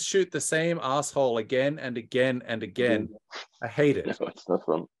you just shoot the same asshole again and again and again, I hate it. No, it's not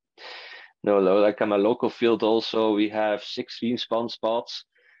fun. No, like on my local field also, we have 6 respawn spots.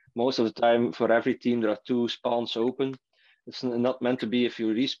 Most of the time, for every team, there are 2 spawns open. It's not meant to be if you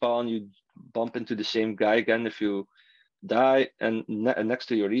respawn, you bump into the same guy again. If you die and next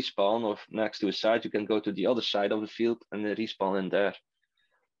to your respawn or next to a side, you can go to the other side of the field and then respawn in there.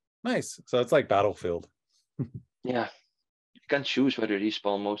 Nice. So it's like Battlefield. Yeah. You can choose where you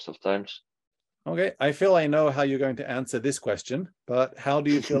respawn most of the times. Okay. I feel I know how you're going to answer this question, but how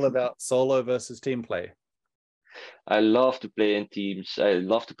do you feel about solo versus team play? I love to play in teams. I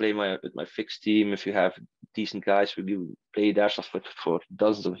love to play with my fixed team. If you have decent guys who you play Airsoft for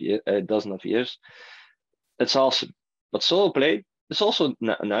dozens of years, it's awesome. But solo play is also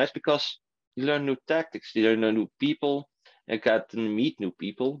nice because you learn new tactics, you learn new people, you get to meet new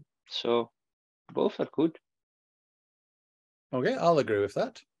people. So both are good. Okay, I'll agree with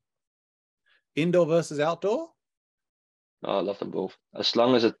that. Indoor versus outdoor? Oh, I love them both. As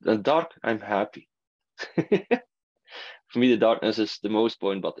long as it's dark, I'm happy. For me, the darkness is the most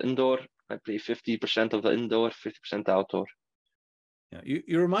point, but indoor, I play 50% of the indoor, 50% outdoor. Yeah,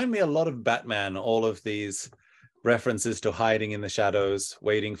 you remind me a lot of Batman, all of these references to hiding in the shadows,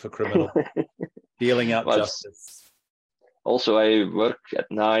 waiting for criminals, dealing out justice. Also, I work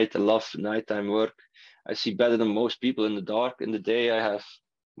at night. I love nighttime work. I see better than most people in the dark. In the day, I have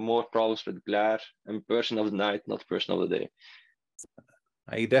more problems with glare. I'm a person of the night, not a person of the day.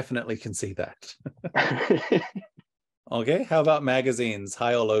 I definitely can see that. Okay, how about magazines,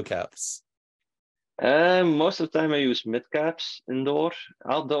 high or low caps? Most of the time I use mid caps indoor.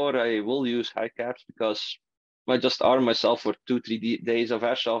 Outdoor, I will use high caps because I just arm myself for 2-3 days of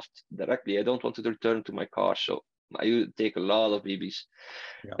airsoft directly. I don't want to return to my car, so I take a lot of BBs.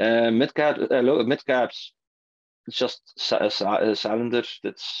 Yeah. Mid caps, it's just a cylinder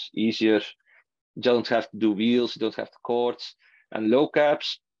that's easier. You don't have to do wheels, you don't have to cords. And low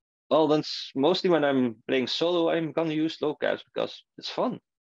caps, well, that's mostly when I'm playing solo, I'm gonna use low caps because it's fun.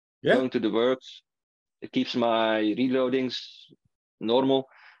 Yeah. Going to the works, it keeps my reloadings normal.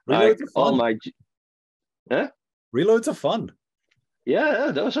 Reloads are fun. Reloads are fun.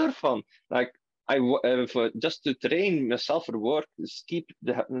 Yeah, those are fun. Like for just to train myself for work, is keep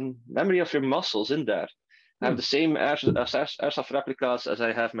the memory of your muscles in there. I have Hmm. the same airsoft replicas as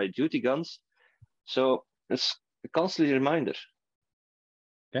I have my duty guns, so it's a constantly reminder,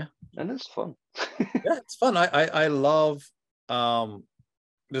 Yeah. and it's fun. Yeah, it's fun. I love um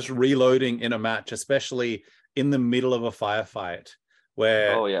just reloading in a match, especially in the middle of a firefight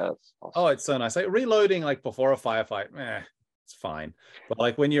where Oh yeah, it's oh, awesome. it's so nice. Like reloading like before a firefight, it's fine. But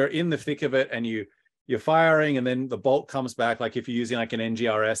like when you're in the thick of it and you're firing and then the bolt comes back, like if you're using like an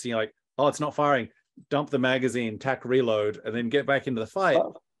NGRS and you're like, oh, it's not firing, dump the magazine, tack reload, and then get back into the fight.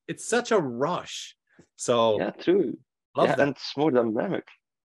 Oh, It's such a rush. So yeah, true. love Yeah, that. and it's more dynamic.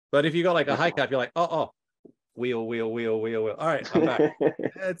 But if you got like a Like, high cap, you're like, wheel, wheel, wheel, wheel, wheel. All right, I'm back.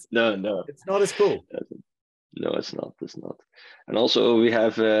 It's no, no, it's not as cool. no, it's not. It's not. And also, we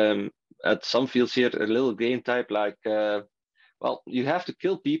have at some fields here a little game type like, well, you have to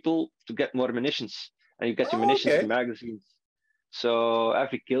kill people to get more munitions, and you get your Oh, munitions okay. in magazines. So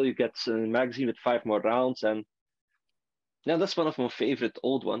every kill, you get a magazine with 5 more rounds, and yeah, that's one of my favorite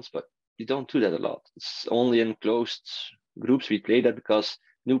old ones. But you don't do that a lot. It's only in closed groups we play that because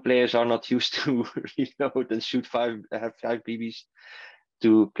new players are not used to reload and shoot have 5 BBs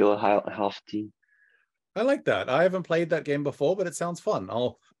to kill a half team. I like that. I haven't played that game before, but it sounds fun.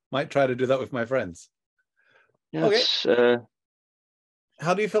 I'll might try to do that with my friends. Yeah, Okay. it's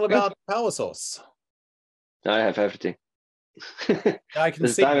How do you feel good. about Power Source? I have everything. I can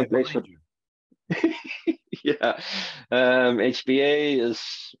There's a see time and it place for behind you. yeah. HPA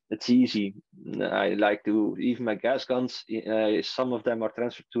it's easy. I like to even my gas guns. Some of them are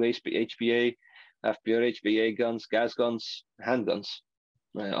transferred to HPA. I have pure HPA guns, gas guns, handguns.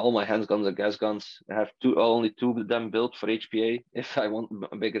 All my handguns are gas guns. I have only two of them built for HPA if I want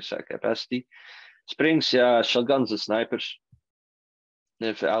a bigger capacity. Springs, yeah, shotguns and snipers.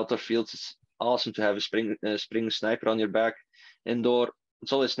 If outdoor fields, it's awesome to have a spring sniper on your back. Indoor,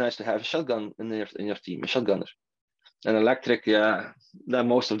 it's always nice to have a shotgun in your team, a shotgunner. And electric, yeah,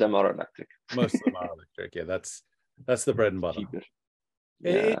 most of them are electric. Most of them are electric. Yeah, that's the bread and butter. Cheaper.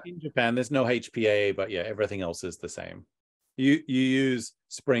 In, Yeah. in Japan, there's no HPA, but yeah, everything else is the same. You use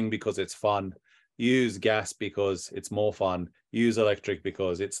spring because it's fun. You use gas because it's more fun. You use electric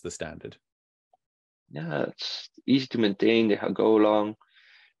because it's the standard. Yeah, it's easy to maintain. They go along.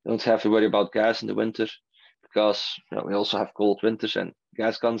 You don't have to worry about gas in the winter because we also have cold winters and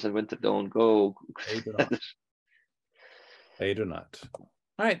gas guns in winter don't go. They do not. They do not. All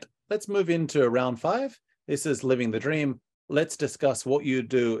right, let's move into round 5. This is living the dream. Let's discuss what you'd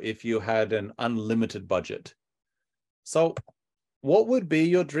do if you had an unlimited budget. So, what would be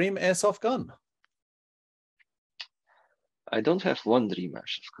your dream airsoft gun? I don't have one dream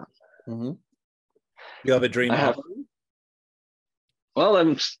airsoft gun. Mm-hmm. You have a dream I have. armory? Well,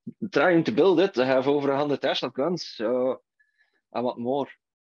 I'm trying to build it. I have over 100 airsoft guns, so I want more.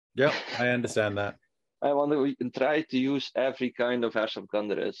 Yep, I understand that. I want to try to use every kind of airsoft gun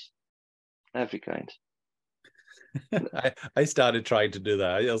there is. Every kind. I started trying to do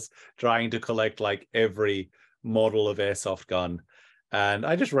that. I was trying to collect like every model of airsoft gun, and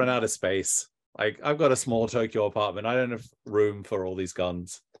I just ran out of space. Like I've got a small Tokyo apartment. I don't have room for all these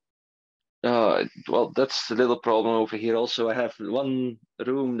guns. Well, that's a little problem over here. Also, I have one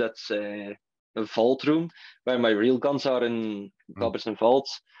room that's a vault room where my real guns are in cupboards and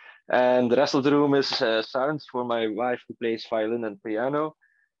vaults, and the rest of the room is sounds for my wife who plays violin and piano.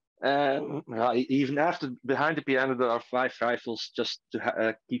 And even after behind the piano, there are 5 rifles just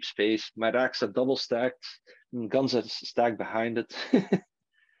to keep space. My racks are double stacked, and guns are stacked behind it.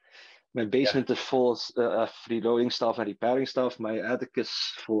 My basement is full of reloading stuff and repairing stuff. My attic is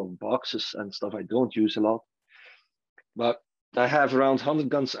full of boxes and stuff I don't use a lot. But I have around 100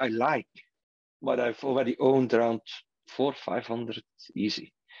 guns I like, but I've already owned around 500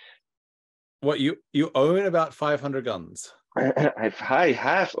 easy. What you own about 500 guns? I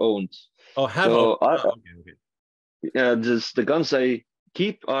have owned. Oh, have So okay. just the guns I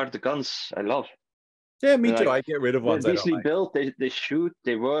keep are the guns I love. Yeah, me too. Like I get rid of they're ones I don't decently like. built, they shoot,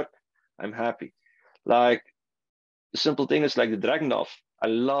 they work. I'm happy. Like the simple thing is like the Dragunov. I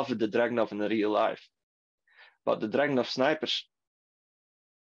love the Dragunov in the real life, but the Dragunov snipers,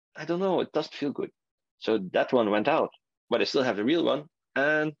 I don't know, it doesn't feel good. So that one went out, but I still have the real one,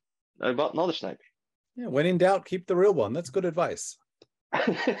 and I bought another sniper. Yeah, when in doubt, keep the real one. That's good advice.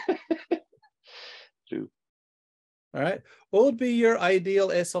 True. All right. What would be your ideal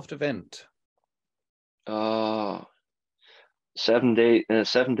airsoft event? 7 days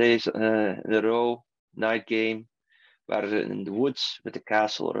in a row, night game, where in the woods with a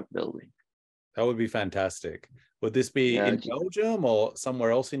castle or a building. That would be fantastic. Would this be Yeah, in Belgium or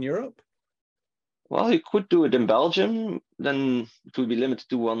somewhere else in Europe? well, you could do it in Belgium, then it would be limited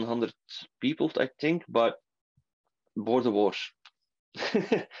to 100 people, I think, but border wars.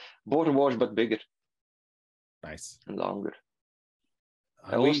 Border wars, but bigger Nice. and longer.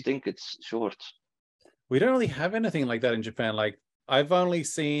 I Uh, always we think it's short. we don't really have anything like that in Japan. Like I've only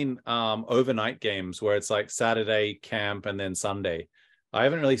seen overnight games where it's like Saturday camp and then Sunday. I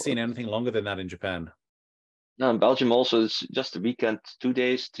haven't really seen anything longer than that in Japan. Now in Belgium also it's just a weekend, 2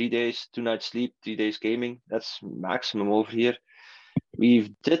 days, 3 days, 2 nights sleep, 3 days gaming. That's maximum over here.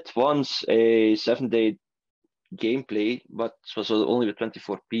 We did once a 7 day gameplay, but it was only with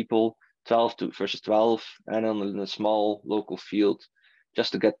 24 people, 12 versus 12, and on a small local field,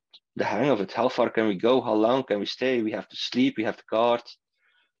 just to get the hang of it. How far can we go? How long can we stay? We have to sleep, we have to guard.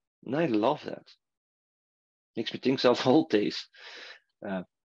 And I love that. Makes me think of old days.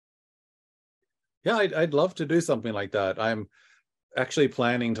 Yeah, I'd love to do something like that. I'm actually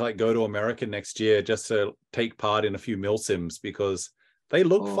planning to like go to America next year just to take part in a few milsims because they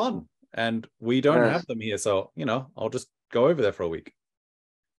look fun and we don't have them here. So, I'll just go over there for a week.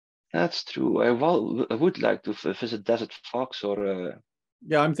 That's true. I would like to visit Desert Fox or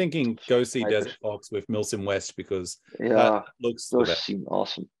Yeah, I'm thinking go see Snaaifer. Desert Fox with Milsim West because Yeah, that looks the those best. seem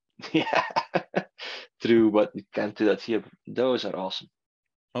awesome. Yeah, true, but you can't do that here. Those are awesome.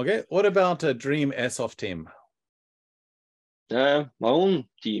 Okay, what about a Dream Airsoft team? My own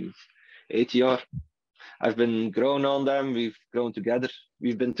team, ATR. I've been growing on them. We've grown together.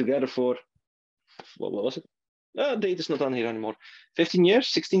 We've been together for what was it? Date is not on here anymore. 15 years,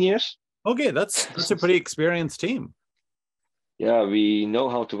 16 years. Okay, that's a pretty experienced team. Yeah, we know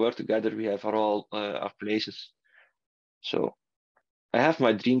how to work together. We have our places. So I have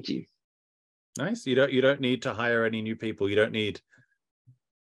my dream team. Nice. You don't need to hire any new people. You don't need.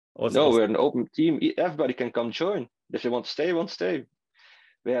 We're an open team. Everybody can come join. If they want to stay, stay.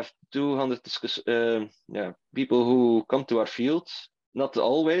 We have 200 people who come to our fields, not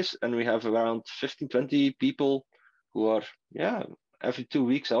always, and we have around 15, 20 people who are, every 2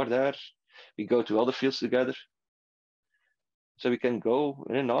 weeks are there. We go to other fields together. So we can go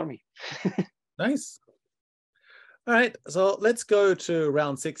in an army. Nice. All right, so let's go to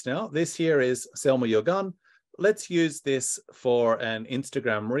round 6 now. This here is Sell Me Your Gun. Let's use this for an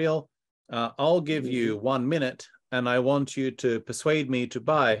Instagram reel. I'll give you 1 minute and I want you to persuade me to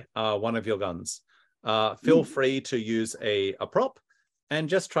buy one of your guns. Feel free to use a prop and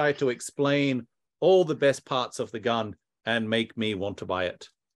just try to explain all the best parts of the gun and make me want to buy it.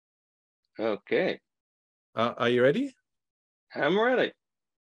 Okay. Are you ready? I'm ready.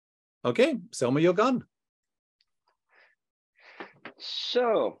 Okay, sell me your gun.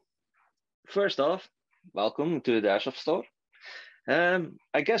 So, first off, welcome to the Airsoft store.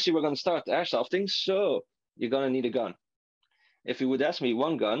 I guess you were going to start airsofting, so you're going to need a gun. If you would ask me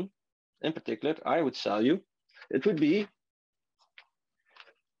one gun in particular, I would sell you. It would be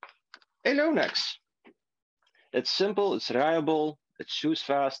a Lonex. It's simple, it's reliable, it shoots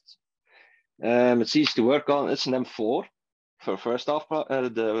fast, it's easy to work on. It's an M4. For first off,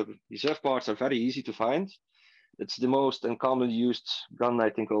 the reserve parts are very easy to find. It's the most and commonly used gun, I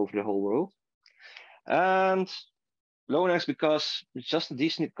think, over the whole world. And Lonex because it's just a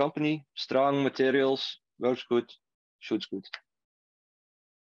decent company, strong materials, works good, shoots good.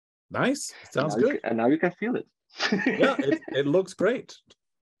 Nice. Sounds good. And now you can feel it. Yeah, it looks great.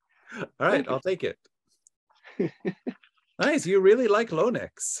 All right, I'll take it. Nice. You really like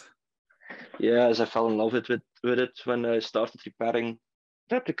Lonex. Yes, I fell in love with it when I started repairing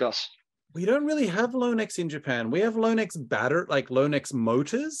replicas. We don't really have Lonex in Japan. We have Lonex like Lonex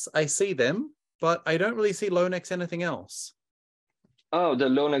motors. I see them, but I don't really see Lonex anything else. Oh, the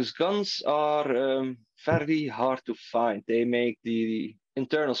Lonex guns are very hard to find. They make the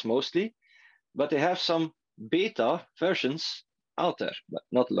internals mostly, but they have some beta versions out there, but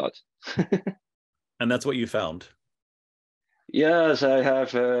not a lot. And that's what you found? Yes, I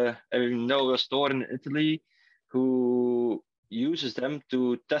know a store in Italy who uses them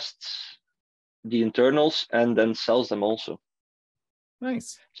to test the internals and then sells them also.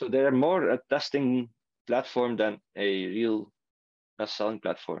 Nice. So they're more a testing platform than a real selling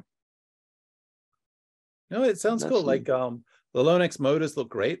platform. No, it sounds cool. Like the Lonex motors look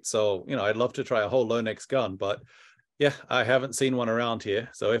great. So, I'd love to try a whole Lonex gun, but yeah, I haven't seen one around here.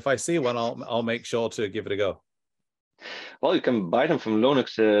 So if I see one, I'll make sure to give it a go. Well, you can buy them from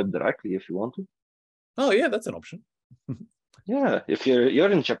Lonex directly if you want to. Oh yeah, that's an option. Yeah, if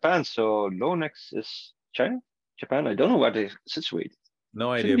you're in Japan, so Lonex is China, Japan. I don't know where they're situated.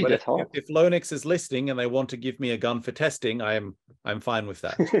 No idea. But if Lonex is listening and they want to give me a gun for testing, I'm fine with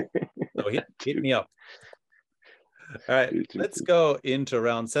that. So hit me up. All right, let's go into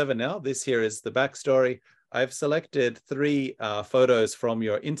round 7 now. This here is the backstory. I've selected 3 photos from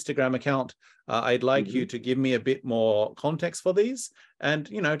your Instagram account. I'd like you to give me a bit more context for these, and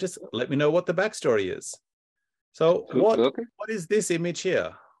just let me know what the backstory is. So what is this image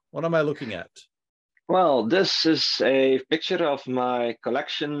here? What am I looking at? Well, this is a picture of my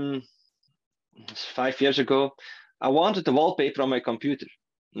collection 5 years ago. I wanted the wallpaper on my computer.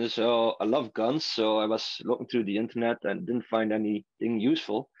 So I love guns, so I was looking through the internet and didn't find anything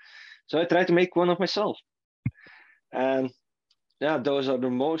useful. So I tried to make one of myself. And yeah, those are the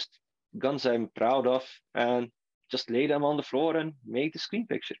most guns I'm proud of, and just lay them on the floor and make the screen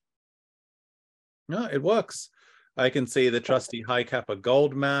picture. No, it works. I can see the trusty high capper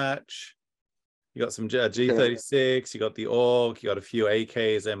gold match. You got some G36, you got the AUG, you got a few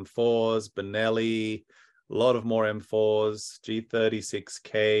AKs, M4s, Benelli, a lot of more M4s,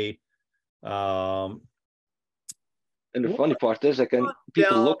 G36K. And the funny part is,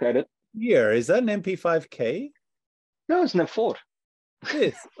 people look at it. Here, is that an MP5K? No, it's an M4.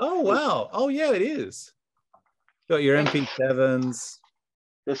 This. Oh, wow. Oh, yeah, it is. Got your MP7s.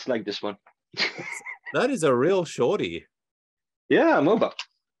 Just like this one. That is a real shorty. Yeah, MOBA.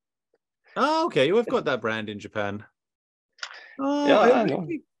 Oh, okay. We've got that brand in Japan. Oh, yeah, I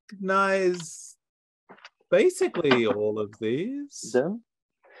recognize basically all of these. Them.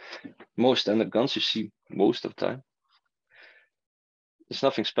 Most standard guns you see most of the time. It's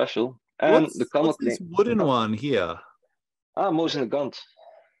nothing special. And what's this wooden one here? Mosin Nagant.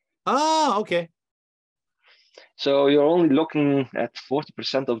 Ah, okay. So you're only looking at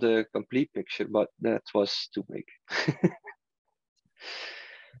 40% of the complete picture, but that was too big.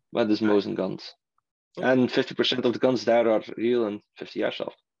 But there's Mosin guns. Oh. And 50% of the guns there are real and 50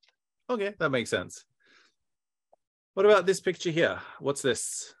 airsoft. Okay, that makes sense. What about this picture here? What's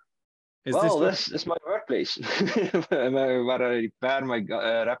this? This is my workplace, where I repair my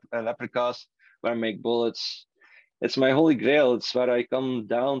replicas, where I make bullets. It's my holy grail. It's where I come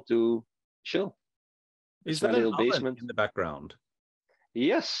down to chill. Is that an oven in the background?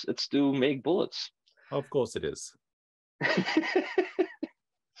 Yes, it's to make bullets. Of course it is.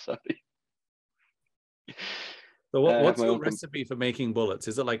 Sorry. So what's your recipe for making bullets?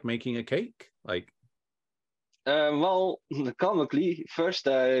 Is it like making a cake? Comically, first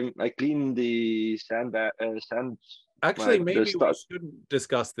I clean the sand. Actually, maybe we shouldn't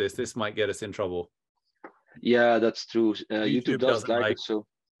discuss this. This might get us in trouble. Yeah, that's true. YouTube doesn't like it, so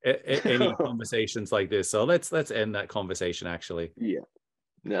any conversations like this. So let's end that conversation. Actually, yeah,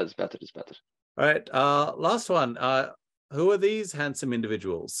 it's better. It's better. All right. Last one. Who are these handsome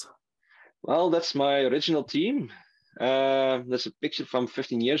individuals? Well, that's my original team. There's a picture from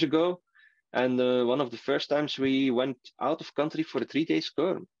 15 years ago. And one of the first times we went out of country for a 3-day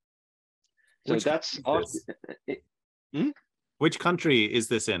skirm. So Which country is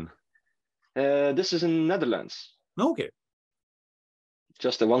this in? This is in Netherlands. Okay.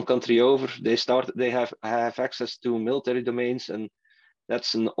 Just the one country over. They have access to military domains, and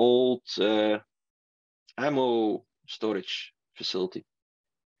that's an old ammo storage facility.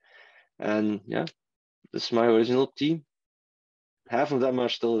 And yeah, this is my original team. Half of them are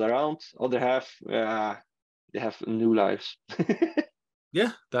still around. Other half, they have new lives.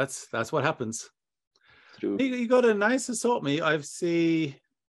 Yeah, that's what happens. True. You got a nice assault. I see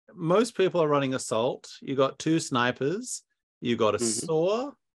most people are running assault. You got 2 snipers. You got a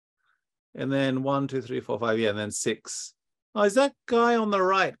saw, and then 1, 2, 3, 4, 5. Yeah, and then 6. Oh, is that guy on the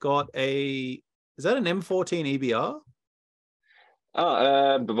right got a? Is that an M14 EBR?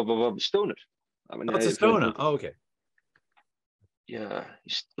 Stoner. It's a stoner. Oh, okay. Yeah,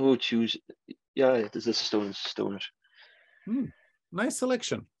 choose. Yeah, this is a stoner. Nice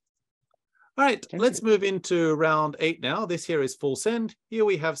selection. All right, let's move into round 8 now. This here is full send. Here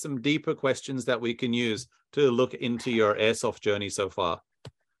we have some deeper questions that we can use to look into your airsoft journey so far.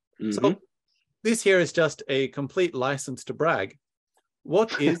 So this here is just a complete license to brag.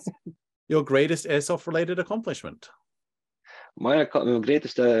 What is your greatest airsoft related accomplishment? My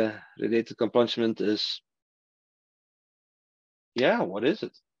greatest related accomplishment is, what is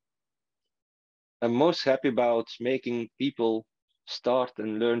it? I'm most happy about making people start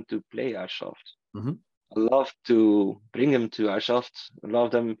and learn to play Airsoft. I love to bring them to Airsoft. I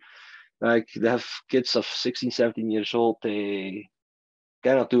love them, like they have kids of 16, 17 years old. They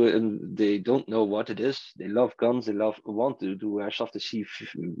cannot do it and they don't know what it is. They love guns. They want to do Airsoft. They see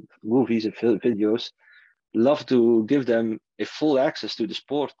movies and videos. Love to give them a full access to the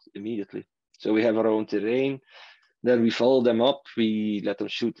sport immediately. So we have our own terrain. Then we follow them up. We let them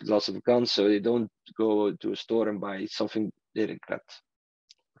shoot lots of guns so they don't go to a store and buy something they regret.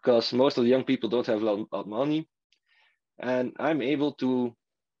 because most of the young people don't have a lot of money, and I'm able to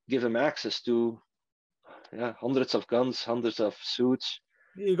give them access to hundreds of guns, hundreds of suits.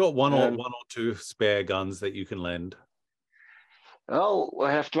 You got one or two spare guns that you can lend. Well,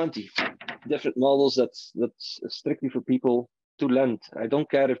 I have 20 different models that's strictly for people to lend. I don't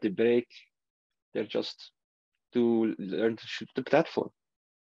care if they break. They're just to learn to shoot the platform.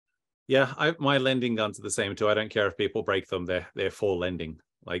 Yeah, my lending guns are the same too. I don't care if people break them. They're for lending.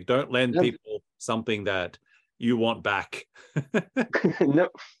 Like, don't lend people something that you want back. No,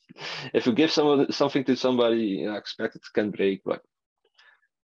 if you give something to somebody, I expect it can break, but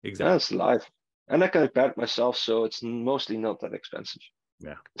exactly, that's life. And I can repair it myself, so it's mostly not that expensive.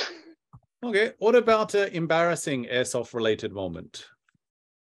 Yeah. Okay. What about an embarrassing airsoft related moment?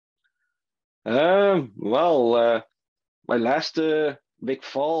 Well, my last big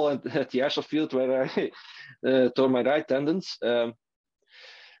fall at the airsoft field where I tore my right tendons.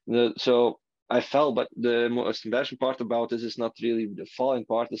 So I fell, but the most embarrassing part about this is not really the falling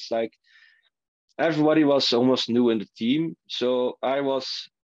part. It's like everybody was almost new in the team, so I was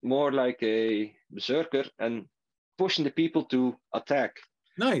more like a berserker and pushing the people to attack.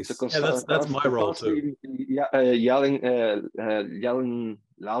 Nice. So that's my role too. Yelling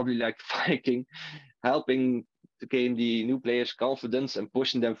loudly like Viking, helping to gain the new players' confidence and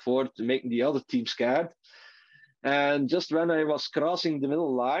pushing them forward to make the other team scared. And just when I was crossing the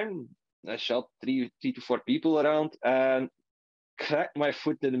middle line, I shot three to four people around and cracked my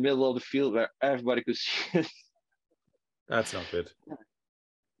foot in the middle of the field where everybody could see it. That's not good.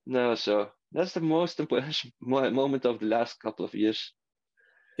 No, so that's the most important moment of the last couple of years.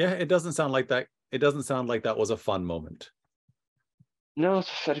 Yeah, it doesn't sound like that. It doesn't sound like that was a fun moment. No,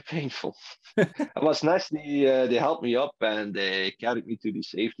 it's very painful. It was nice. They helped me up and they carried me to the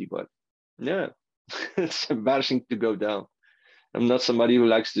safety, but yeah, it's embarrassing to go down. I'm not somebody who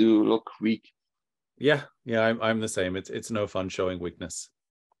likes to look weak. Yeah, I'm the same. It's no fun showing weakness.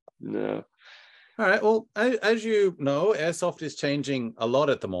 No. All right. Well, as you know, airsoft is changing a lot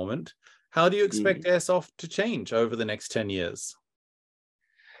at the moment. How do you expect airsoft to change over the next 10 years?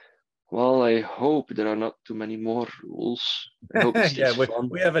 Well, I hope there are not too many more rules. I hope it stays fun.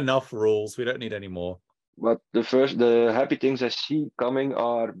 We have enough rules. We don't need any more. But the happy things I see coming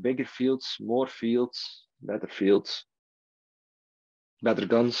are bigger fields, more fields, better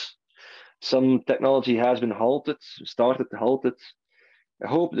guns. Some technology has been started to halt it. I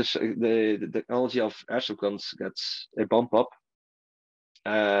hope the technology of airsoft guns gets a bump up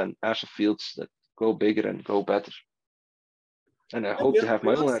and airsoft fields that go bigger and go better. And I hope to have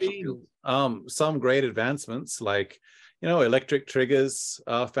my own airsoft field. Some great advancements, like, electric triggers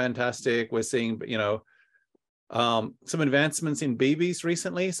are fantastic. We're seeing, some advancements in BBs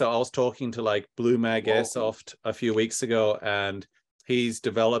recently. So I was talking to like Blue Mag Airsoft a few weeks ago, and he's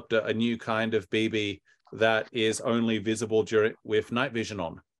developed a new kind of BB that is only visible with night vision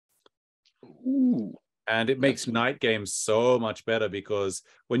on. Ooh. And it makes night games so much better, because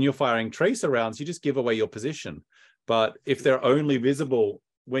when you're firing tracer rounds, you just give away your position. But if they're only visible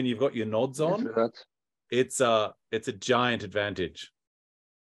when you've got your nods on, it's a giant advantage.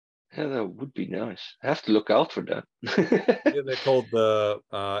 Yeah, that would be nice. I have to look out for that. Yeah, they're called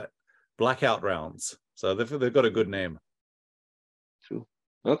the blackout rounds. So they've got a good name. True.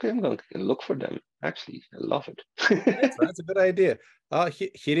 Okay, I'm going to look for them. Actually, I love it. That's a good idea.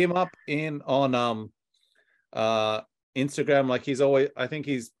 Hit him up on Instagram. Like I think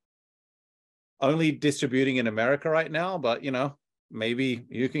he's only distributing in America right now, but maybe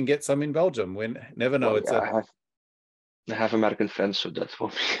you can get some in Belgium. We never know. I have American friends, so that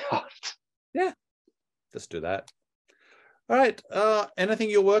won't be hard. Yeah, just do that. All right. Anything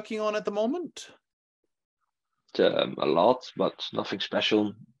you're working on at the moment? A lot, but nothing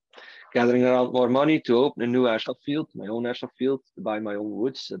special. Gathering around more money to open a new airsoft field, my own airsoft field, to buy my own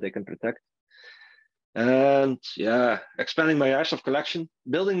woods that they can protect. And expanding my airsoft collection,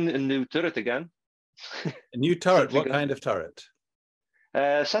 building a new turret again. A new turret? What kind of turret?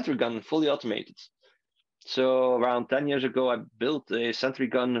 Sentry gun, fully automated. So around 10 years ago, I built a sentry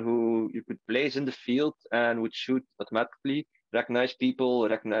gun who you could place in the field and would shoot automatically, recognize people,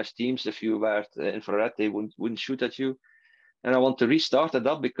 recognize teams. If you were at infrared, they wouldn't shoot at you. And I want to restart it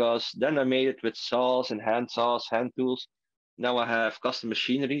up, because then I made it with saws and hand tools. Now I have custom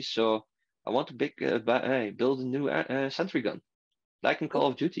machinery, so I want to build a new sentry gun, like in Call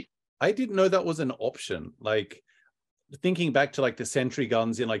of Duty. I didn't know that was an option. Like, thinking back to like the sentry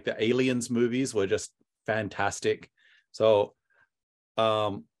guns in like the Aliens movies were just fantastic. So,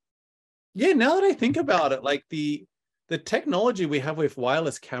 now that I think about it, like the technology we have with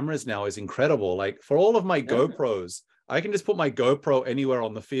wireless cameras now is incredible. Like, for all of my GoPros, I can just put my GoPro anywhere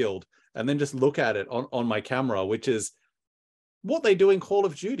on the field and then just look at it on my camera, which is what they do in Call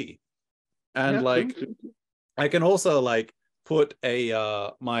of Duty. And like, I can also like put a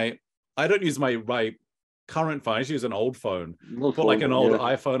I don't use my current phone. I just use an old phone. Put like an old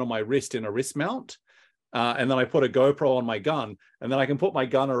iPhone on my wrist in a wrist mount. And then I put a GoPro on my gun, and then I can put my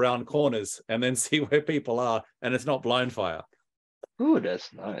gun around corners and then see where people are, and it's not blind fire. Oh,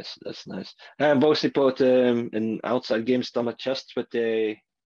 that's nice. That's nice. I mostly put in outside games on my chest with a,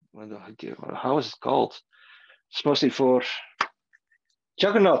 how is it called? It's mostly for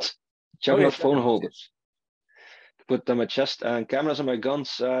Juggernaut phone holders. Put on my chest, and cameras on my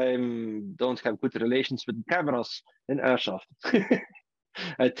guns. I don't have good relations with cameras in Airsoft.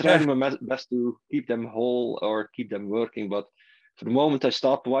 I try my best to keep them whole or keep them working, but for the moment I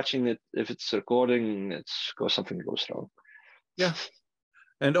stop watching it, if it's recording, something goes wrong. Yeah.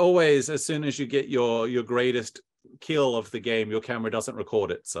 And always, as soon as you get your greatest kill of the game, your camera doesn't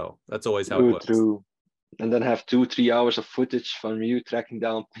record it. So that's always how it works. True. And then have 2-3 hours of footage from you tracking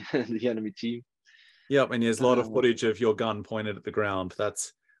down the enemy team. Yep, and there's a lot of footage of your gun pointed at the ground.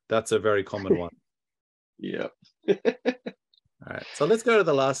 That's a very common one. Yeah. All right, so let's go to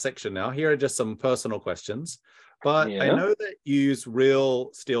the last section now. Here are just some personal questions, but I know that you use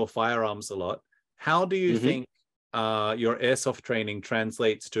real steel firearms a lot. How do you think your airsoft training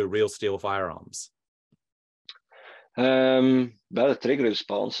translates to real steel firearms? Better trigger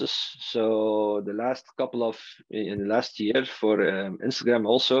responses. So in the last year for Instagram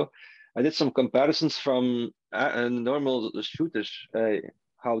also, I did some comparisons from normal shooters,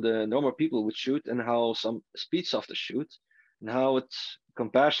 how the normal people would shoot and how some speedsofters shoot, and how it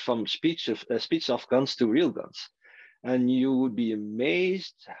compares from speedsoft guns to real guns. And you would be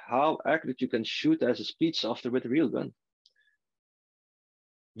amazed how accurate you can shoot as a speedsofter with a real gun.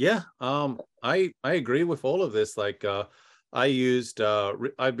 Yeah, I agree with all of this. Like,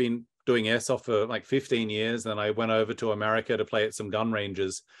 I've been doing airsoft for like 15 years, and I went over to America to play at some gun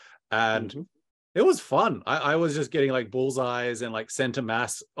ranges, and it was fun. I was just getting like bullseyes and like center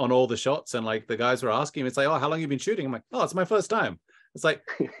mass on all the shots, and like the guys were asking me, it's like, oh, how long have you been shooting? I'm like, oh, it's my first time. It's like,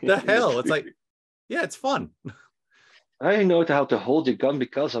 the hell? It's like, yeah, it's fun. I know how to hold your gun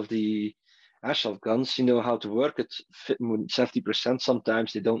because of the airsoft guns. You know how to work it 70%.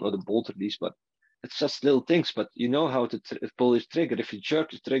 Sometimes they don't know the bolt release, but it's just little things. But you know how to pull your trigger. If you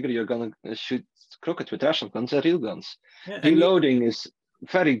jerk the trigger, you're gonna shoot crooked with airsoft guns and real guns. Yeah, Reloading is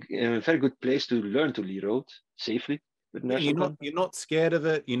very good place to learn to reload safely with an airsoft gun. You're not scared of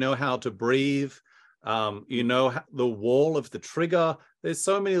it. You know how to breathe. You know the wall of the trigger. There's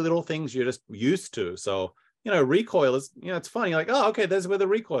so many little things you're just used to. So, recoil is, it's fun. You're like, oh, okay, there's where the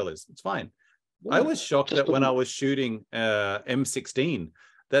recoil is. It's fine. Yeah. I was shocked that when I was shooting M16,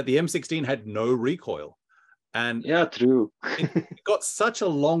 that the M16 had no recoil. And yeah, true. it got such a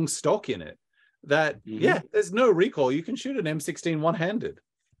long stock in it that, there's no recoil. You can shoot an M16 one-handed.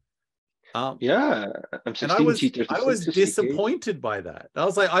 Yeah, and I was disappointed by that. I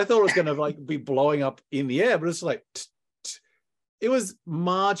was like, I thought it was going to like be blowing up in the air, but it's like, it was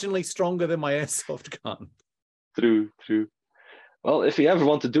marginally stronger than my airsoft gun. True. Well, if you ever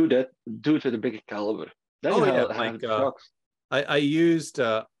want to do that, do it with a bigger caliber. Then I used.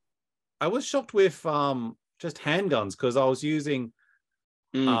 I was shocked with just handguns because I was using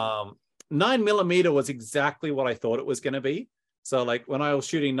 9mm was exactly what I thought it was going to be. So like when I was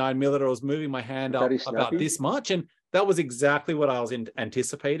shooting 9mm, I was moving my hand up about this much, and that was exactly what I was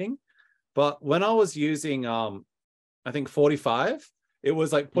anticipating. But when I was using I think 45, it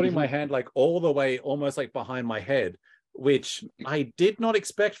was like putting my hand like all the way almost like behind my head, which I did not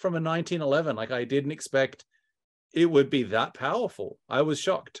expect from a 1911. Like I didn't expect it would be that powerful. I was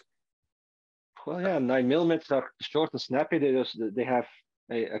shocked. Well, yeah, 9mm are short and snappy. They have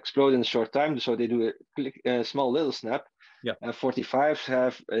explode in a short time, so they do a small little snap. Yeah. 45s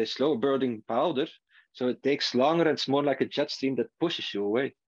have a slow burning powder, so it takes longer. And it's more like a jet stream that pushes you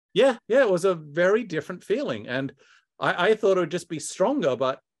away. Yeah, it was a very different feeling, and I thought it would just be stronger,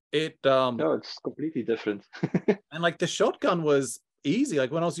 but it no, it's completely different. And like the shotgun was easy.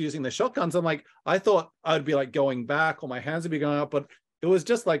 Like when I was using the shotguns, I thought I'd be like going back or my hands would be going up, but it was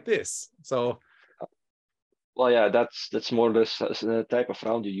just like this. So well, yeah, that's more or less the type of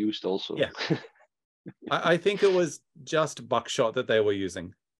round you used also. Yeah. I think it was just buckshot that they were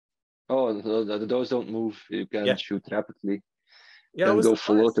using. Oh, those don't move. You can shoot rapidly. Yeah, and go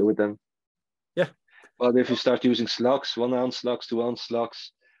full auto with them. Yeah. But if you start using slugs, 1 ounce slugs, 2 ounce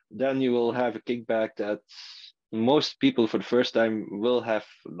slugs, then you will have a kickback that most people for the first time will have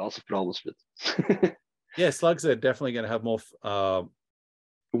lots of problems with. Yeah, slugs are definitely going to have more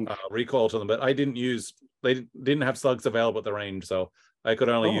recoil to them, but I didn't use. They didn't have slugs available at the range, so I could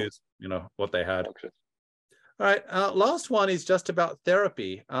only use what they had. Okay. All right, last one is just about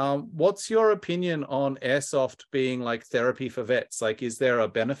therapy. What's your opinion on airsoft being like therapy for vets? Like, is there a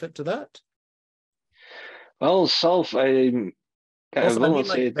benefit to that? Well, I Also, I will mean, not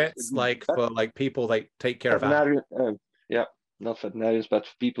say like vets, like for like people like take care of veterinarian. Yeah, not veterinarians, but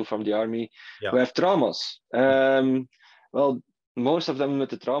people from the army Yeah. who have traumas. Well, most of them with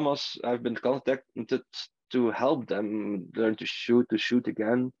the traumas, I've been contacted to help them learn to shoot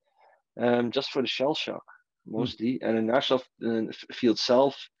again, just for the shell shock mostly, and in airsoft field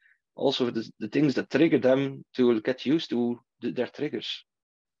self, also the things that trigger them to get used to their triggers,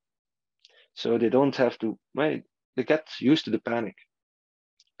 so they don't have to. Well, they get used to the panic,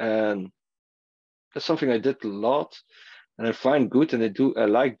 and that's something I did a lot, and I find good, and I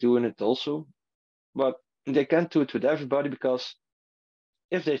like doing it also, but they can't do it with everybody because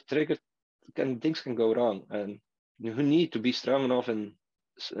if they trigger, things can go wrong, and you need to be strong enough and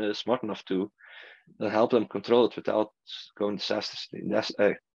smart enough to help them control it without going disasters.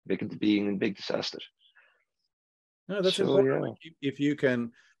 Being a big disaster. No, that's So, important. yeah. Like, if you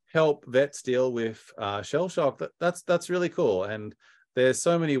can help vets deal with shell shock, that's really cool. And there's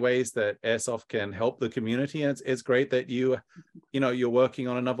so many ways that airsoft can help the community, and it's great that you're working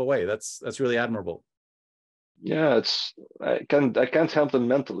on another way. That's really admirable. Yeah, I can't help them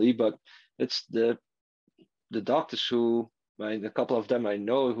mentally, but it's the doctors who, a couple of them I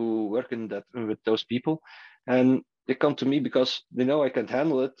know who work in that with those people, and they come to me because they know I can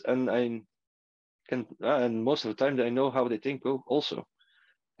handle it, and I can, and most of the time I know how they think. Also,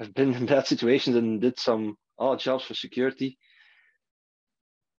 I've been in bad situations and did some odd jobs for security.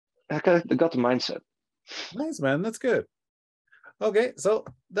 I got the mindset. Nice, man. That's good. Okay, so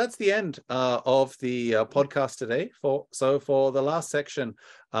that's the end of the podcast today. For the last section,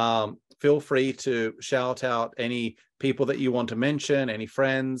 feel free to shout out any people that you want to mention, any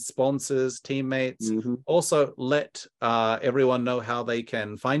friends, sponsors, teammates. Mm-hmm. Also, let everyone know how they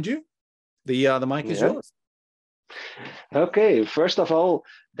can find you. The mic is yours. Okay, first of all,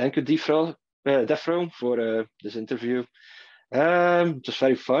 thank you, Defro, for this interview. Just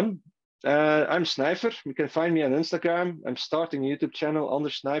very fun. I'm Snaaifer. You can find me on Instagram. I'm starting a YouTube channel under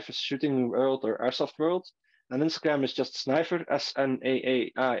Snaaifer Shooting World or Airsoft World. And Instagram is just Snaaifer,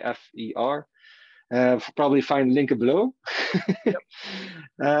 Snaaifer. Probably find link below. Yep.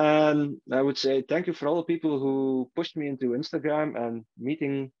 And I would say thank you for all the people who pushed me into Instagram and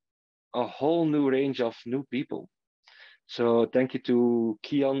meeting a whole new range of new people. So thank you to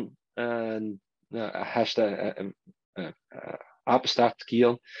Kian and hashtag Apenstaart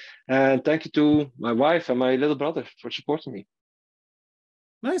Kian. And thank you to my wife and my little brother for supporting me.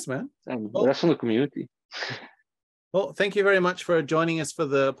 Nice, man. And the rest of the community. Well, thank you very much for joining us for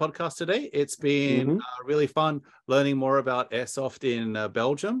the podcast today. It's been really fun learning more about airsoft in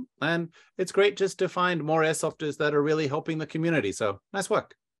Belgium. And it's great just to find more airsofters that are really helping the community. So nice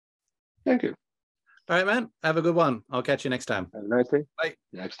work. Thank you. All right, man. Have a good one. I'll catch you next time. Have a nice day. Bye.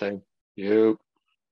 Next time. You.